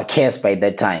our curse by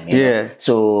that time. You know?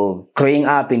 So growing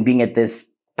up and being at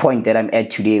this point that I'm at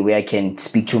today, where I can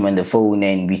speak to him on the phone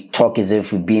and we talk as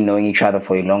if we've been knowing each other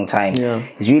for a long time.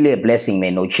 It's really a blessing,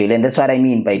 man. No chill. And that's what I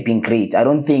mean by being great. I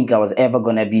don't think I was ever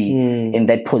gonna be in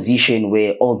that position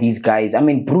where all these guys. I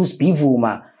mean, Bruce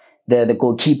Bivuma, the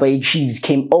goalkeeper at Chiefs,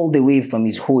 came all the way from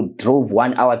his hood, drove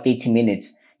 1 hour 30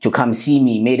 minutes to come see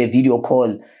me, made a video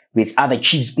call with other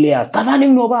Chiefs players.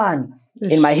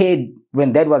 In my head,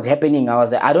 when that was happening, I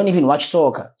was like, I don't even watch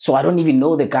soccer, so I don't even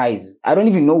know the guys. I don't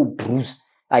even know Bruce.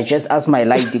 I just asked my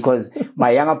light because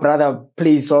my younger brother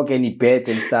plays soccer and he bets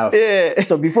and stuff.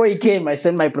 So before he came, I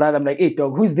sent my brother. I'm like, hey,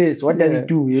 dog, who's this? What does he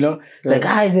do? You know? He's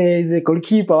like, he's a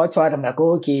goalkeeper. What's what? I'm like,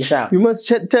 oh, okay, sharp. You must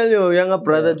tell your younger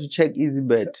brother to check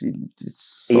Easybet.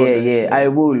 I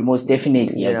will, most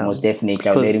definitely. Most definitely.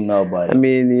 I'll let him know about it. I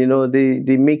mean, you know,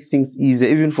 they make things easy.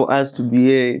 Even for us to be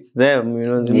here, it's them, you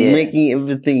know, they're making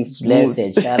everything smooth.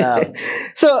 Blessed. Shout out.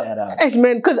 So,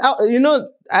 man, because, you know,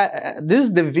 this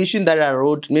is the vision that I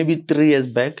wrote maybe 3 years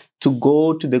back, to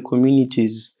go to the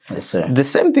communities. Yes, sir. The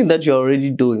same thing that you're already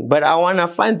doing, but I want to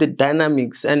find the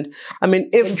dynamics. And I mean,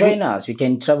 if you can join us, we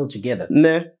can travel together.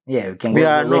 Yeah, we can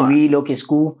go. When we look at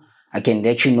school, I can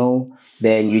let you know.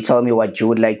 Then you tell me what you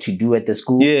would like to do at the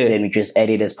school. Then we just add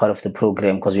it as part of the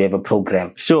program because we have a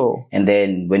program. Sure. And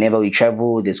then whenever we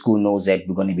travel, the school knows that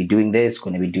we're going to be doing this,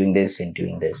 going to be doing this, and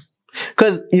doing this.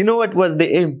 Because you know what was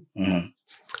the aim?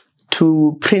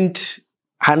 To print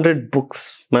 100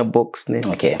 books, my books,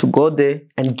 to go there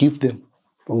and give them.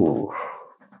 Ooh.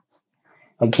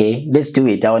 Okay, let's do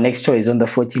it. Our next show is on the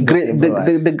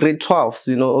 14th. The grade 12s,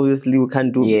 you know, obviously we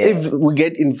can do. If we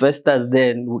get investors,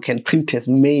 then we can print as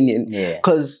many.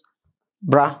 Because,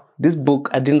 bruh, this book,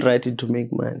 I didn't write it to make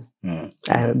money.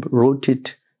 I wrote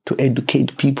it to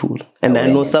educate people. And I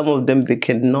know some of them, they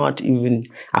cannot even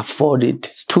afford it.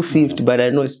 It's $250, but I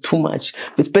know it's too much.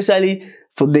 Especially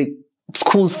for the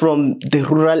schools from the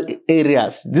rural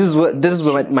areas. This is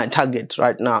my target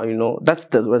right now, you know. That's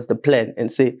the plan. And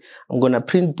say, I'm going to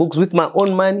print books with my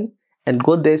own money and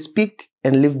go there, speak,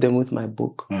 and leave them with my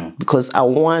book. Because I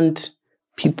want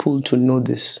people to know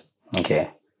this.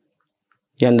 Okay.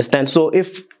 You understand? So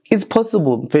if it's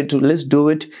possible, let's do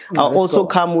it. I'll also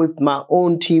come with my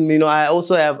own team. You know, I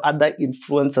also have other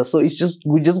influencers. So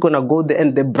we're just going to go there.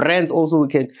 And the brands also, we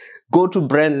can go to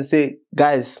brands and say,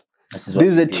 guys, this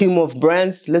is a team of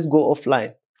brands. Let's go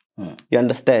offline. You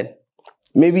understand?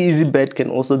 maybe Easybet can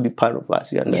also be part of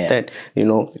us. You understand? You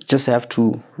know, just have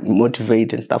to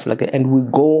motivate and stuff like that. And we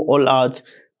go all out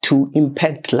to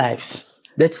impact lives.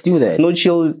 Let's do that. No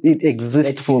Chill, it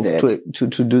exists to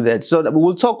do that. So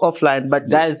we'll talk offline. But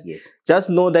guys, just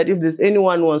know that if there's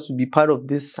anyone who wants to be part of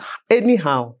this,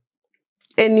 anyhow,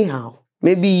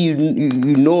 maybe you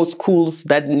know schools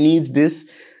that needs this,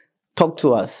 talk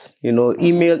to us. You know,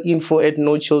 email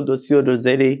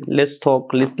info@nochill.co.za. Let's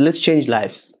talk. Let's change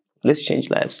lives. Let's change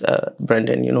lives,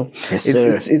 Brandon. You know, yes,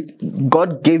 sir.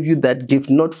 God gave you that gift,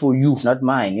 not for you. It's not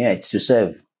mine. Yeah, it's to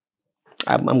serve.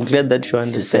 I'm glad that you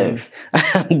understand.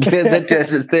 I'm glad that you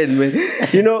understand, man.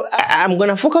 You know, I'm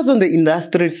gonna focus on the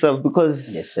industry itself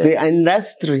because the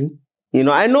industry. You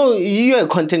know, I know you're a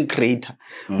content creator,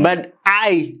 but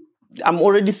I'm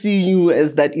already seeing you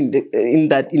as that in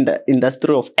the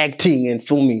industry of acting and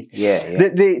filming.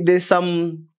 There's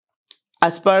some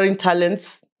aspiring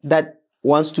talents that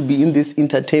wants to be in this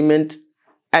entertainment.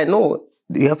 I know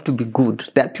you have to be good.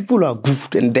 There are people who are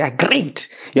good and they are great.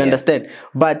 You understand?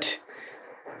 But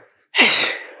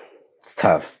it's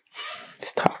tough.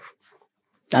 It's tough.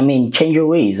 I mean, change your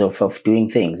ways of doing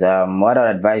things. What our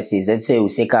advice is, let's say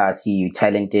Useka, I see you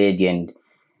talented, and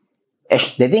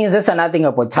the thing is, that's another thing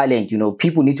about talent. You know,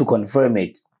 people need to confirm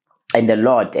it, and a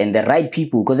lot, and the right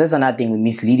people, because that's another thing, we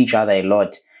mislead each other a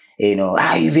lot. You know,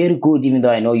 you're very good, even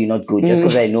though I know you're not good. Just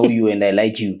because I know you and I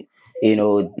like you, you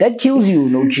know, that kills you.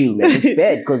 No chill, man. It's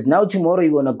bad because now tomorrow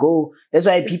you're gonna go. That's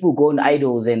why people go on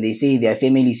idols and they say their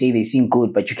family say they sing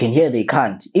good, but you can hear they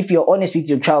can't. If you're honest with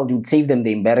your child, you'd save them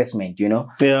the embarrassment. You know.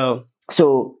 Yeah.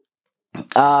 So,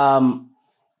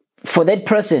 for that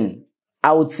person,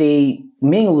 I would say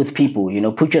mingle with people. You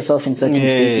know, put yourself in certain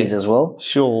spaces as well.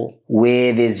 Sure.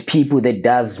 Where there's people that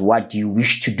does what you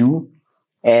wish to do,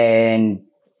 and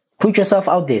put yourself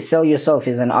out there. Sell yourself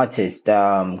as an artist.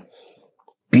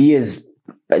 Be as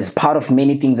part of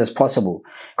many things as possible.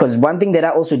 Because one thing that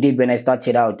I also did when I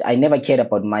started out, I never cared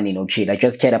about money, no shit. I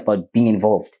just cared about being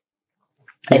involved.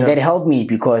 And that helped me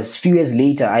because few years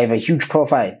later, I have a huge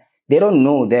profile. They don't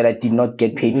know that I did not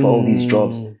get paid for all these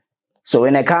jobs. So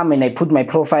when I come and I put my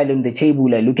profile on the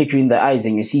table, I look at you in the eyes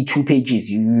and you see 2 pages,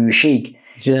 you shake.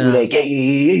 You're like, hey,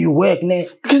 you work, ne?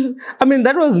 Because, I mean,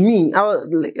 that was me.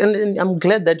 And I'm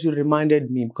glad that you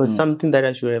reminded me because something that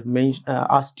I should have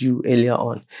asked you earlier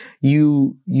on.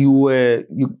 You were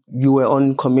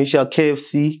on commercial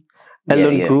KFC,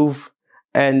 Ellen Groove.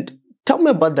 And tell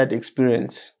me about that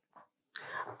experience.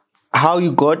 How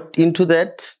you got into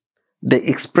that, the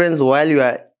experience while you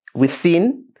are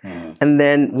within, and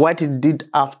then what it did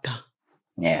after.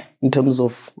 Yeah. In terms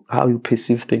of how you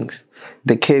perceive things.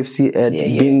 The KFC ad,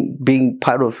 being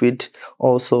part of it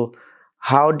also.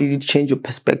 How did it change your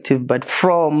perspective? But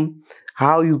from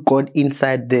how you got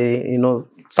inside there, you know,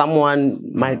 someone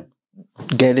might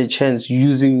get a chance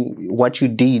using what you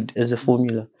did as a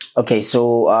formula. Okay,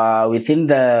 so within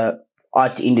the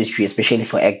art industry, especially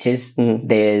for actors,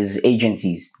 there's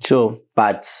agencies. Sure.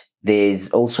 But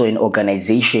there's also an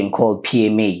organization called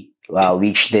PMA,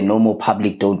 which the normal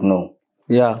public don't know.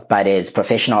 Yeah. But as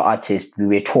professional artists, we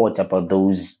were taught about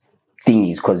those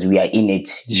things because we are in it.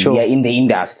 Sure. We are in the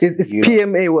industry. It's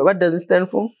PMA. What does it stand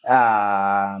for?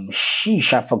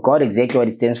 Sheesh, I forgot exactly what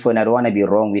it stands for and I don't want to be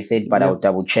wrong with it, but I'll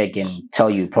double check and tell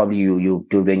you. Probably you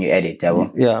do it when you edit.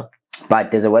 Yeah.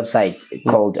 But there's a website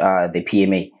called the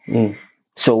PMA.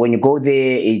 So when you go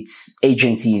there, it's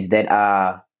agencies that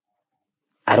are,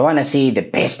 I don't want to say the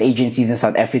best agencies in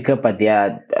South Africa, but they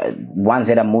are ones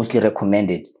that are mostly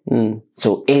recommended.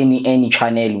 So any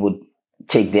channel would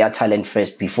take their talent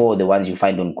first before the ones you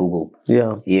find on Google.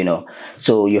 Yeah. You know,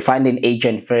 so you find an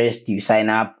agent first, you sign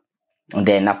up, and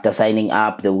then after signing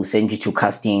up, they will send you to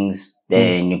castings,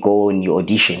 then you go and you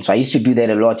audition. So I used to do that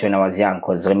a lot when I was young,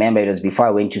 because remember, it was before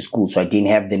I went to school, so I didn't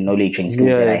have the knowledge and skills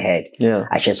that I had. Yeah.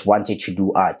 I just wanted to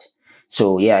do art.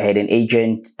 So yeah, I had an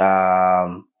agent,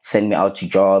 send me out to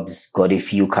jobs, got a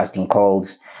few casting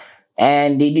calls,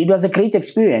 and it was a great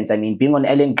experience. I mean, being on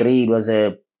Ellen Gray, it was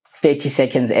a 30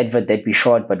 seconds advert that we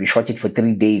shot, but we shot it for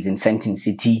 3 days in Sandton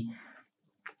City.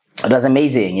 It was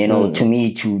amazing, you know, to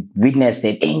me to witness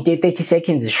that. Ain't 30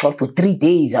 seconds is shot for 3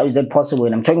 days. How is that possible?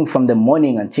 And I'm talking from the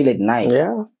morning until at night.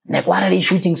 Yeah. Like, why are they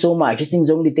shooting so much? This thing's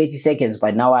only 30 seconds,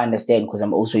 but now I understand because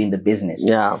I'm also in the business.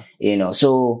 Yeah. You know,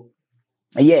 so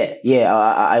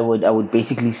I would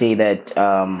basically say that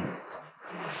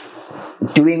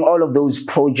doing all of those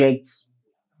projects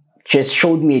just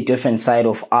showed me a different side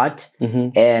of art.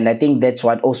 And I think that's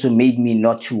what also made me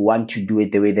not to want to do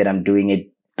it the way that I'm doing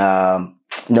it.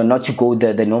 No, not to go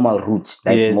the normal route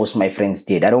like most of my friends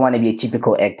did. I don't want to be a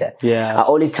typical actor. Yeah. I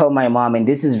always tell my mom, and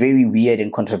this is very weird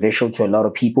and controversial to a lot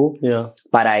of people. Yeah.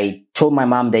 But I told my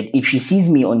mom that if she sees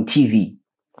me on TV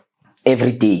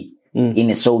every day in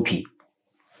a soapy,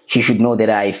 she should know that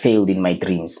I failed in my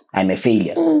dreams. I'm a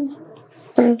failure.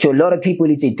 To a lot of people,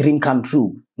 it's a dream come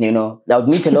true. You know, I would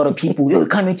meet a lot of people. Yo,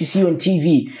 can't wait to see you on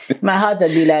TV. My heart, I'd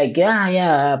be like,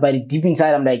 yeah. But deep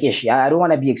inside, I'm like, ish, I don't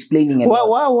want to be explaining it.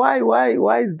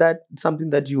 Why is that something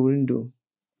that you wouldn't do?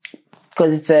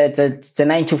 Because it's a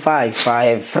 9 to 5. I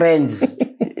have friends.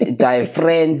 I have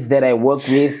friends that I work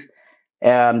with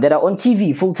that are on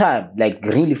TV full time, like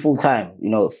really full time.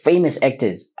 You know, famous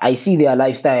actors. I see their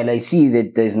lifestyle. I see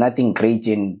that there's nothing great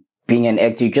in being an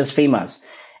actor. You're just famous.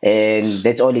 And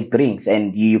that's all it brings.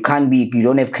 And you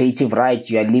don't have creative rights.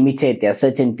 You are limited. There are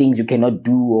certain things you cannot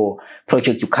do or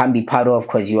projects you can't be part of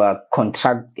because you are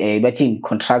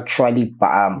contractually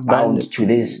bound to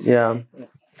this. Yeah.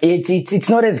 It's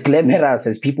not as glamorous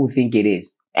as people think it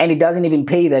is. And it doesn't even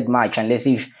pay that much unless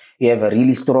if you have a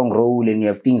really strong role and you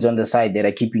have things on the side that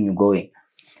are keeping you going.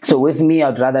 So with me,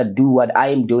 I'd rather do what I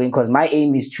am doing because my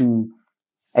aim is to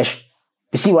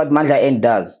see what Mandla N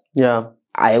does. Yeah.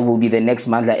 I will be the next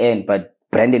Mandla N, but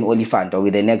Brandon Olifant, or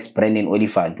with the next Brandon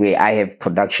Olifant, where I have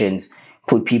productions,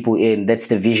 put people in. That's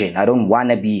the vision. I don't want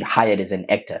to be hired as an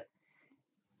actor.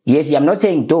 Yes, I'm not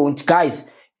saying don't. Guys,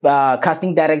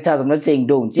 casting directors, I'm not saying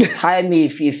don't. Just hire me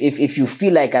if you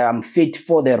feel like I'm fit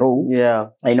for the role. Yeah.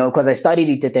 I know, because I studied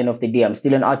it at the end of the day. I'm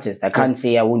still an artist. I can't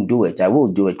say I won't do it. I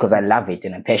will do it because I love it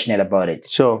and I'm passionate about it.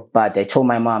 Sure. But I told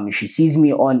my mom, if she sees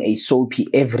me on a soapy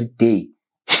every day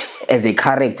as a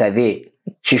character there,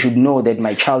 she should know that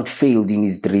my child failed in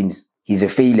his dreams. He's a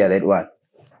failure, that one.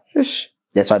 Ish.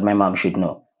 That's what my mom should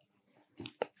know.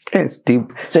 It's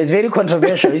deep. So it's very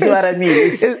controversial. You see what I mean?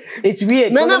 It's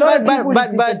weird. No,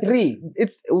 but it's a dream.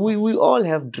 We all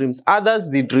have dreams. Others,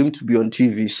 they dream to be on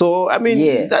TV. So I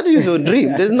mean, that is your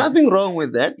dream. There's nothing wrong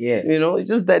with that. Yeah. You know, it's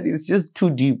just that it's just too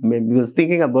deep, man. Because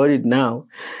thinking about it now,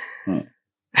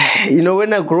 you know,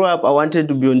 when I grew up, I wanted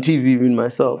to be on TV even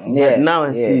myself. Yeah. But now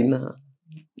I see now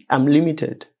I'm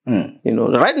limited. You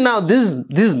know, right now this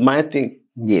is my thing.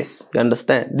 Yes. You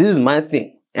understand? This is my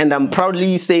thing. And I'm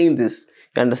proudly saying this.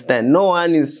 You understand? I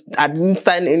didn't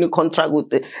sign any contract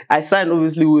with it. I signed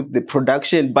obviously with the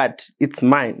production, but it's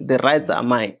mine. The rights are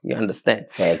mine. You understand?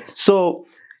 Fact. So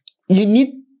you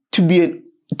need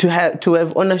to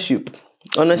have ownership.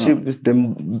 Ownership is the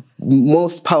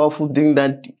most powerful thing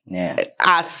that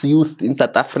us youth in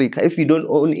South Africa, if you don't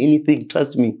own anything,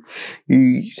 trust me.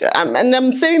 And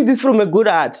I'm saying this from a good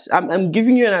heart. I'm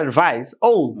giving you an advice.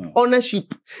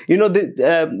 Ownership. You know,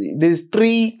 there's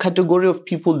 3 categories of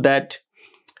people that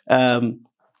are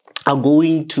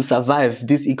going to survive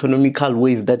this economical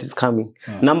wave that is coming.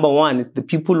 Number 1 is the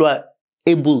people who are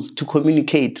able to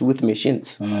communicate with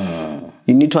machines.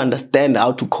 You need to understand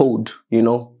how to code, you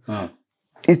know.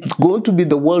 It's going to be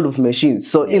the world of machines.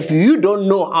 So if you don't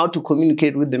know how to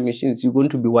communicate with the machines, you're going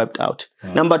to be wiped out.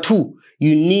 Number 2,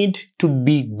 you need to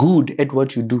be good at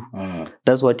what you do.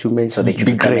 That's what you meant. So that you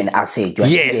become an asset.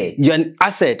 You're an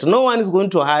asset. No one is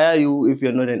going to hire you if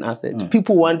you're not an asset.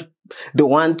 People want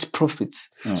profits.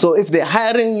 So if they're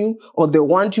hiring you or they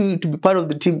want you to be part of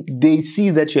the team, they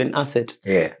see that you're an asset.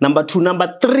 Number 2.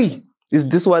 Number 3 is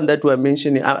this one that we're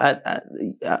mentioning.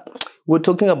 We're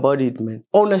talking about it, man.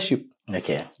 Ownership.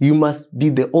 Okay. You must be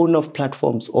the owner of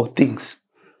platforms or things.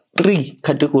 3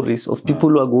 categories of people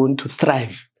who are going to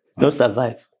thrive, not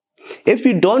survive. If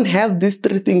you don't have these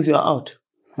 3 things, you're out.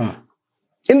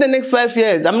 In the next 5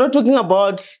 years, I'm not talking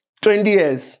about 20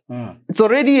 years. It's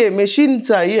already machines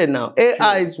are here now.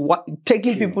 AI is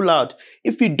taking people out.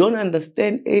 If you don't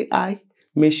understand AI,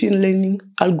 machine learning,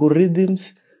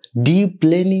 algorithms, deep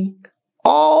learning,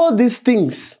 all these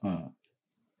things.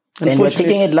 And we're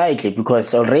taking it lightly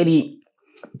because already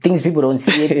things people don't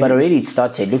see it, but already it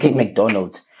started. Look at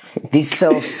McDonald's. These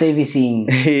self-servicing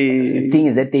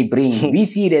things that they bring. We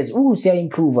see it as, say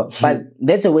improver. But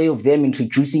that's a way of them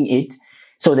introducing it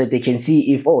so that they can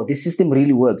see if, this system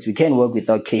really works. We can work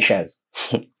without cashiers.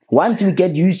 Once we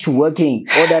get used to working,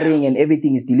 ordering and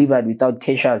everything is delivered without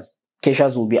cashiers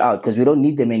will be out because we don't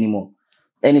need them anymore.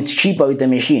 And it's cheaper with the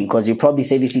machine because you probably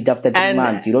service it after 3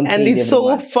 months. You don't and it's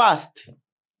so fast.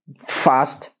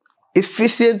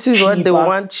 Efficiency is what they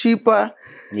want, cheaper.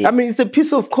 Yes. I mean, it's a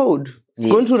piece of code. It's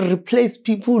going to replace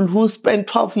people who spent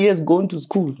 12 years going to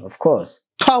school. Of course.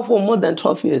 12 or more than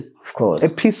 12 years. Of course. A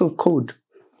piece of code.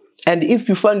 And if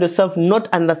you find yourself not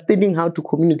understanding how to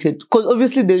communicate, because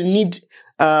obviously they need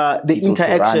the people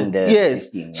interaction.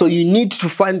 System, So you need to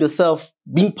find yourself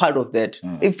being part of that.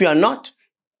 If you are not,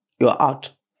 you're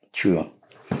out. True.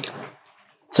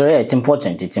 So yeah, it's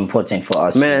important. It's important for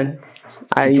us, man,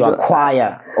 to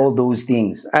acquire all those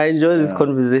things. I enjoy this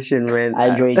conversation, man. I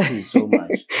enjoy it too so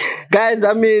much. Guys,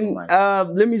 I mean,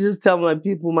 let me just tell my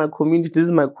people, my community, this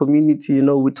is my community, you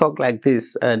know, we talk like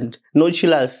this. And No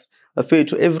Chillers, affair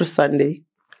to every Sunday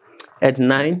at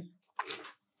 9,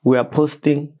 we are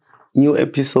posting new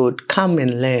episode. Come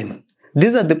and learn.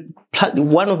 These are the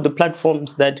one of the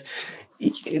platforms that,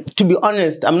 to be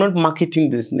honest, I'm not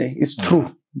marketing this. It's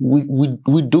true.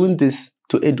 We're doing this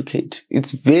to educate.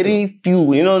 It's very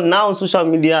few. You know, now social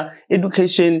media,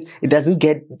 education, it doesn't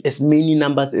get as many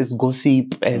numbers as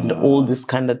gossip and all this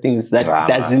kind of things that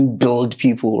doesn't build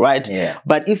people, right? Yeah.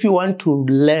 But if you want to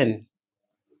learn,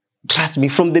 trust me,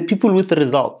 from the people with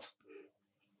results,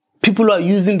 people who are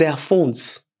using their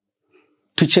phones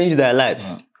to change their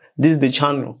lives. This is the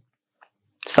channel.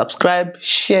 Subscribe,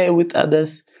 share with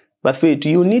others. But Faith,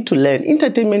 you need to learn.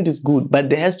 Entertainment is good, but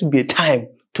there has to be a time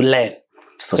to learn.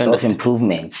 For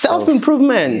self-improvement.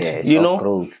 Self-improvement, yeah, you know.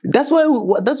 Self-growth. That's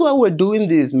why we're doing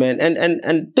this, man.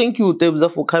 And thank you,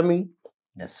 Tebza, for coming.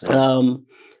 Yes, sir.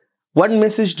 What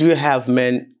message do you have,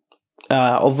 man,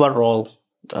 overall,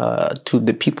 to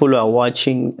the people who are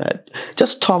watching?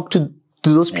 Just talk to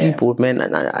those people, man.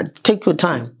 And take your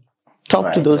time.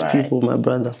 Talk to those people, my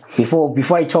brother.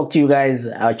 Before I talk to you guys,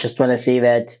 I just want to say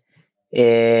that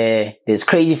there's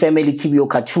Crazy Family TEEBO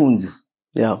cartoons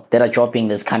that are dropping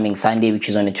this coming Sunday, which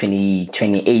is on the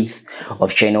 28th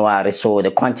of January. So the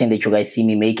content that you guys see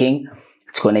me making,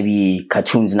 it's going to be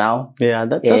cartoons now. Yeah,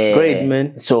 that's great,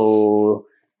 man. So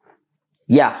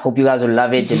yeah, hope you guys will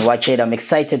love it and watch it. I'm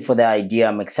excited for the idea.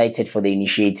 I'm excited for the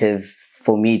initiative.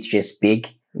 For me, it's just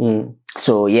big.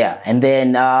 So yeah, and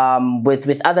then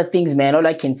with other things, man, all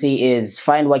I can say is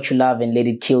find what you love and let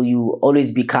it kill you.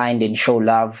 Always be kind and show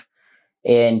love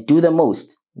and do the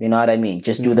most. You know what I mean?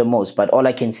 Just do the most. But all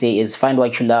I can say is find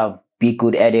what you love, be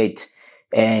good at it,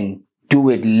 and do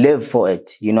it, live for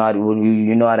it. You know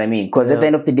what I mean? Because at the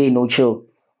end of the day, no chill.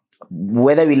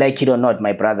 Whether we like it or not,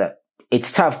 my brother,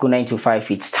 it's tough go 9 to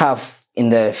 5. It's tough in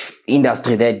the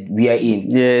industry that we are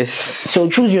in. Yes. So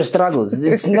choose your struggles.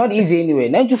 It's not easy anyway.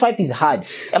 9 to 5 is hard.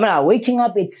 I mean, waking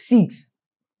up at 6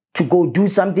 to go do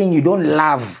something you don't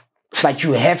love, but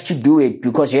you have to do it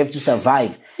because you have to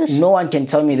survive. No one can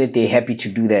tell me that they're happy to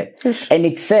do that. And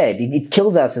it's sad. It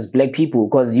kills us as black people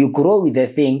because you grow with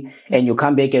that thing and you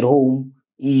come back at home,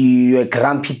 you're a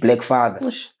grumpy black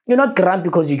father. You're not grumpy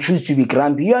because you choose to be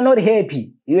grumpy. You are not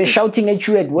happy. You are shouting at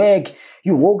you at work.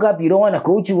 You woke up, you don't want to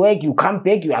go to work. You come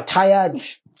back, you are tired.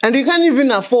 And you can't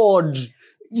even afford.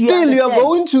 Still, you are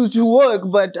going to work,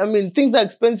 but I mean, things are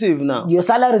expensive now. Your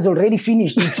salary is already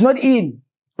finished. It's not in,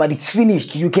 but it's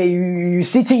finished. You're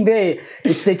sitting there.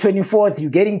 It's the 24th.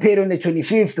 You're getting paid on the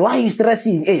 25th. Why are you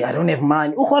stressing? Hey, I don't have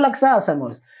money. It's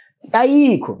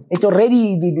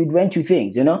already, it went to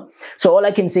things, you know? So all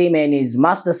I can say, man, is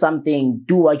master something,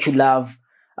 do what you love,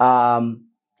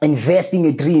 invest in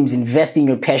your dreams, invest in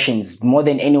your passions more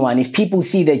than anyone. If people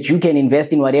see that you can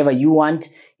invest in whatever you want,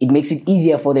 it makes it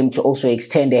easier for them to also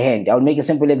extend a hand. I'll make a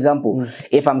simple example.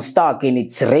 If I'm stuck and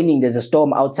it's raining, there's a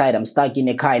storm outside, I'm stuck in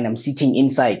a car and I'm sitting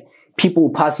inside,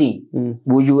 people passing,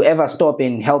 will you ever stop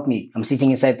and help me? I'm sitting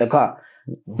inside the car.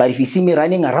 But if you see me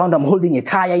running around, I'm holding a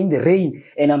tire in the rain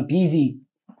and I'm busy,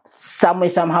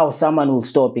 somehow someone will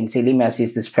stop and say, let me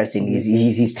assist this person.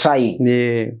 He's trying.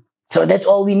 Yeah. So that's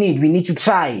all we need. We need to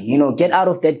try, you know, get out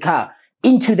of that car,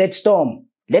 into that storm,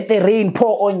 let the rain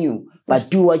pour on you, but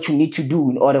do what you need to do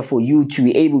in order for you to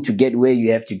be able to get where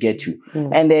you have to get to.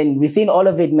 And then within all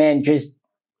of it, man, just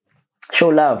show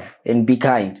love and be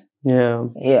kind. Yeah.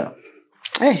 Yeah.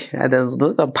 Hey,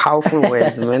 those are powerful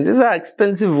words, man. These are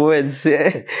expensive words.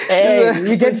 Hey,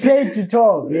 you get paid to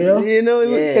talk, you know? You know,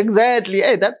 exactly.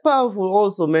 Hey, that's powerful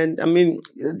also, man. I mean,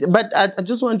 but I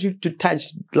just want you to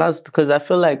touch last, because I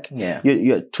feel like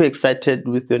you're too excited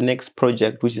with your next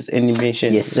project, which is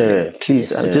animation. Yes, sir. Please,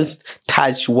 just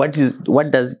touch what is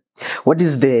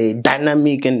the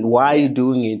dynamic and why are you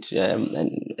doing it,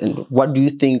 and what do you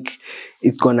think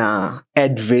is gonna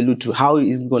add value to? How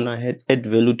is it gonna add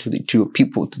value to your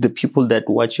people, to the people that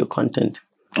watch your content?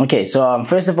 Okay, so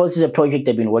first of all, this is a project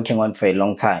I've been working on for a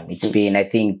long time. It's been, I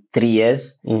think, 3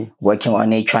 years working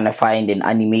on it, trying to find an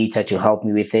animator to help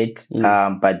me with it.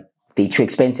 But they're too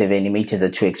expensive. Animators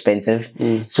are too expensive.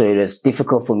 So it was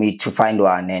difficult for me to find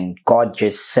one, and God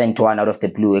just sent one out of the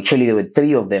blue. Actually, there were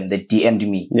 3 of them that DM'd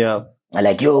me. Yeah. I'm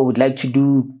like, yo, would like to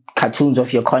do cartoons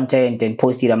of your content and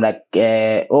post it. I'm like,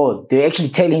 oh, they're actually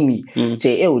telling me,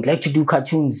 say, hey, would like to do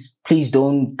cartoons. Please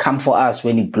don't come for us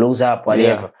when it blows up,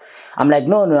 whatever. I'm like,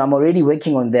 no, I'm already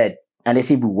working on that. And they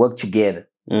say we work together.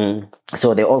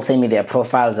 So they all sent me their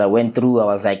profiles. I went through. I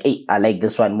was like, hey, I like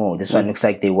this one more. This one looks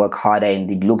like they work harder and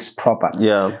it looks proper.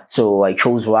 Yeah. So I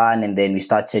chose one, and then we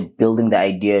started building the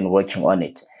idea and working on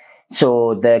it.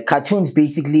 So the cartoons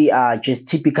basically are just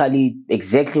typically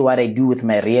exactly what I do with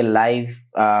my real life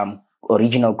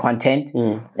original content,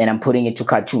 and I'm putting it to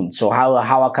cartoons. So how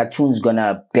are cartoons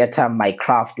gonna better my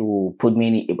craft or put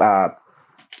me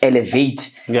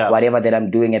elevate whatever that I'm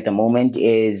doing at the moment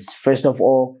is, first of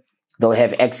all, they'll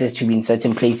have access to me in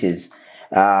certain places.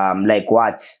 Like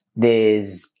what?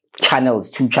 There's channels,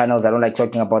 2 channels. I don't like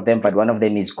talking about them, but one of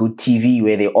them is Good TV,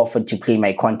 where they offered to play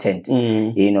my content.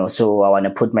 You know, so I want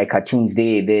to put my cartoons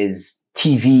there. There's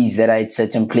TVs that are at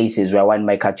certain places where I want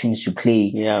my cartoons to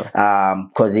play.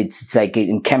 Because it's like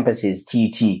in campuses,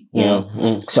 TET, you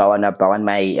know. So I want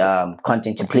my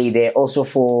content to play there. Also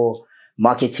for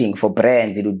marketing, for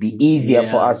brands, it would be easier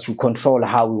for us to control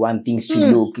how we want things to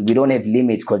look. We don't have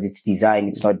limits because it's design.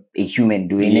 It's not a human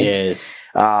doing it.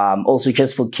 Also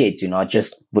just for kids, you know, I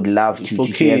just would love to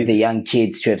have the young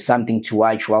kids to have something to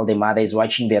watch while the mother is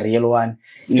watching the real one.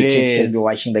 The kids can be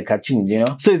watching the cartoons, you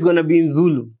know. So it's going to be in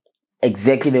Zulu.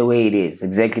 Exactly the way it is.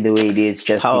 Exactly the way it is,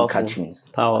 just in cartoons.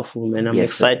 Powerful, man. I'm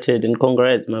excited, and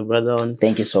congrats, my brother.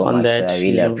 Thank you so much. That. I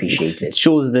really appreciate it. It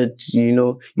shows that, you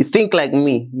know, you think like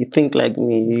me. You think like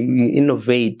me. You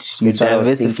innovate. You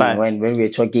diversify. When we were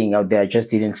talking out there, I just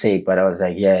didn't say it, but I was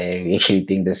like, yeah, I actually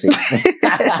think the same.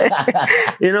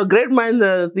 You know, great minds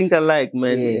think alike,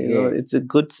 man. You know, it's a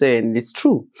good saying. It's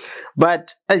true.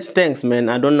 But thanks, man.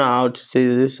 I don't know how to say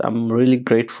this. I'm really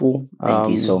grateful. Thank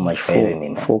you so much for having me,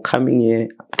 man. For coming here,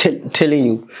 telling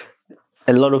you,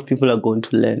 a lot of people are going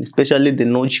to learn, especially the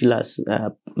no chillers,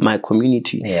 my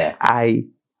community. I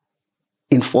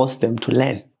enforce them to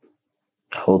learn.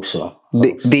 I hope so.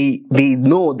 They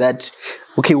know that,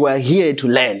 okay, we're here to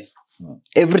learn.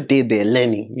 Every day they're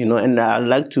learning, you know. And I'd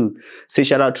like to say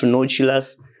shout out to no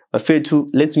chillers. Bafetu,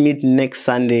 let's meet next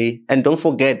Sunday. And don't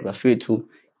forget, Bafetu,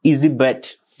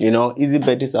 Easybet. You know,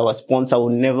 Easybet is our sponsor. I will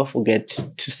never forget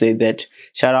to say that.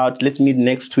 Shout out. Let's meet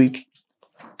next week.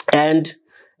 And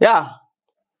yeah.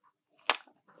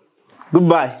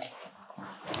 Goodbye.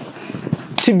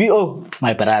 TBO.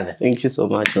 My brother. Thank you so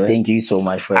much, man. Thank you so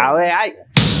much for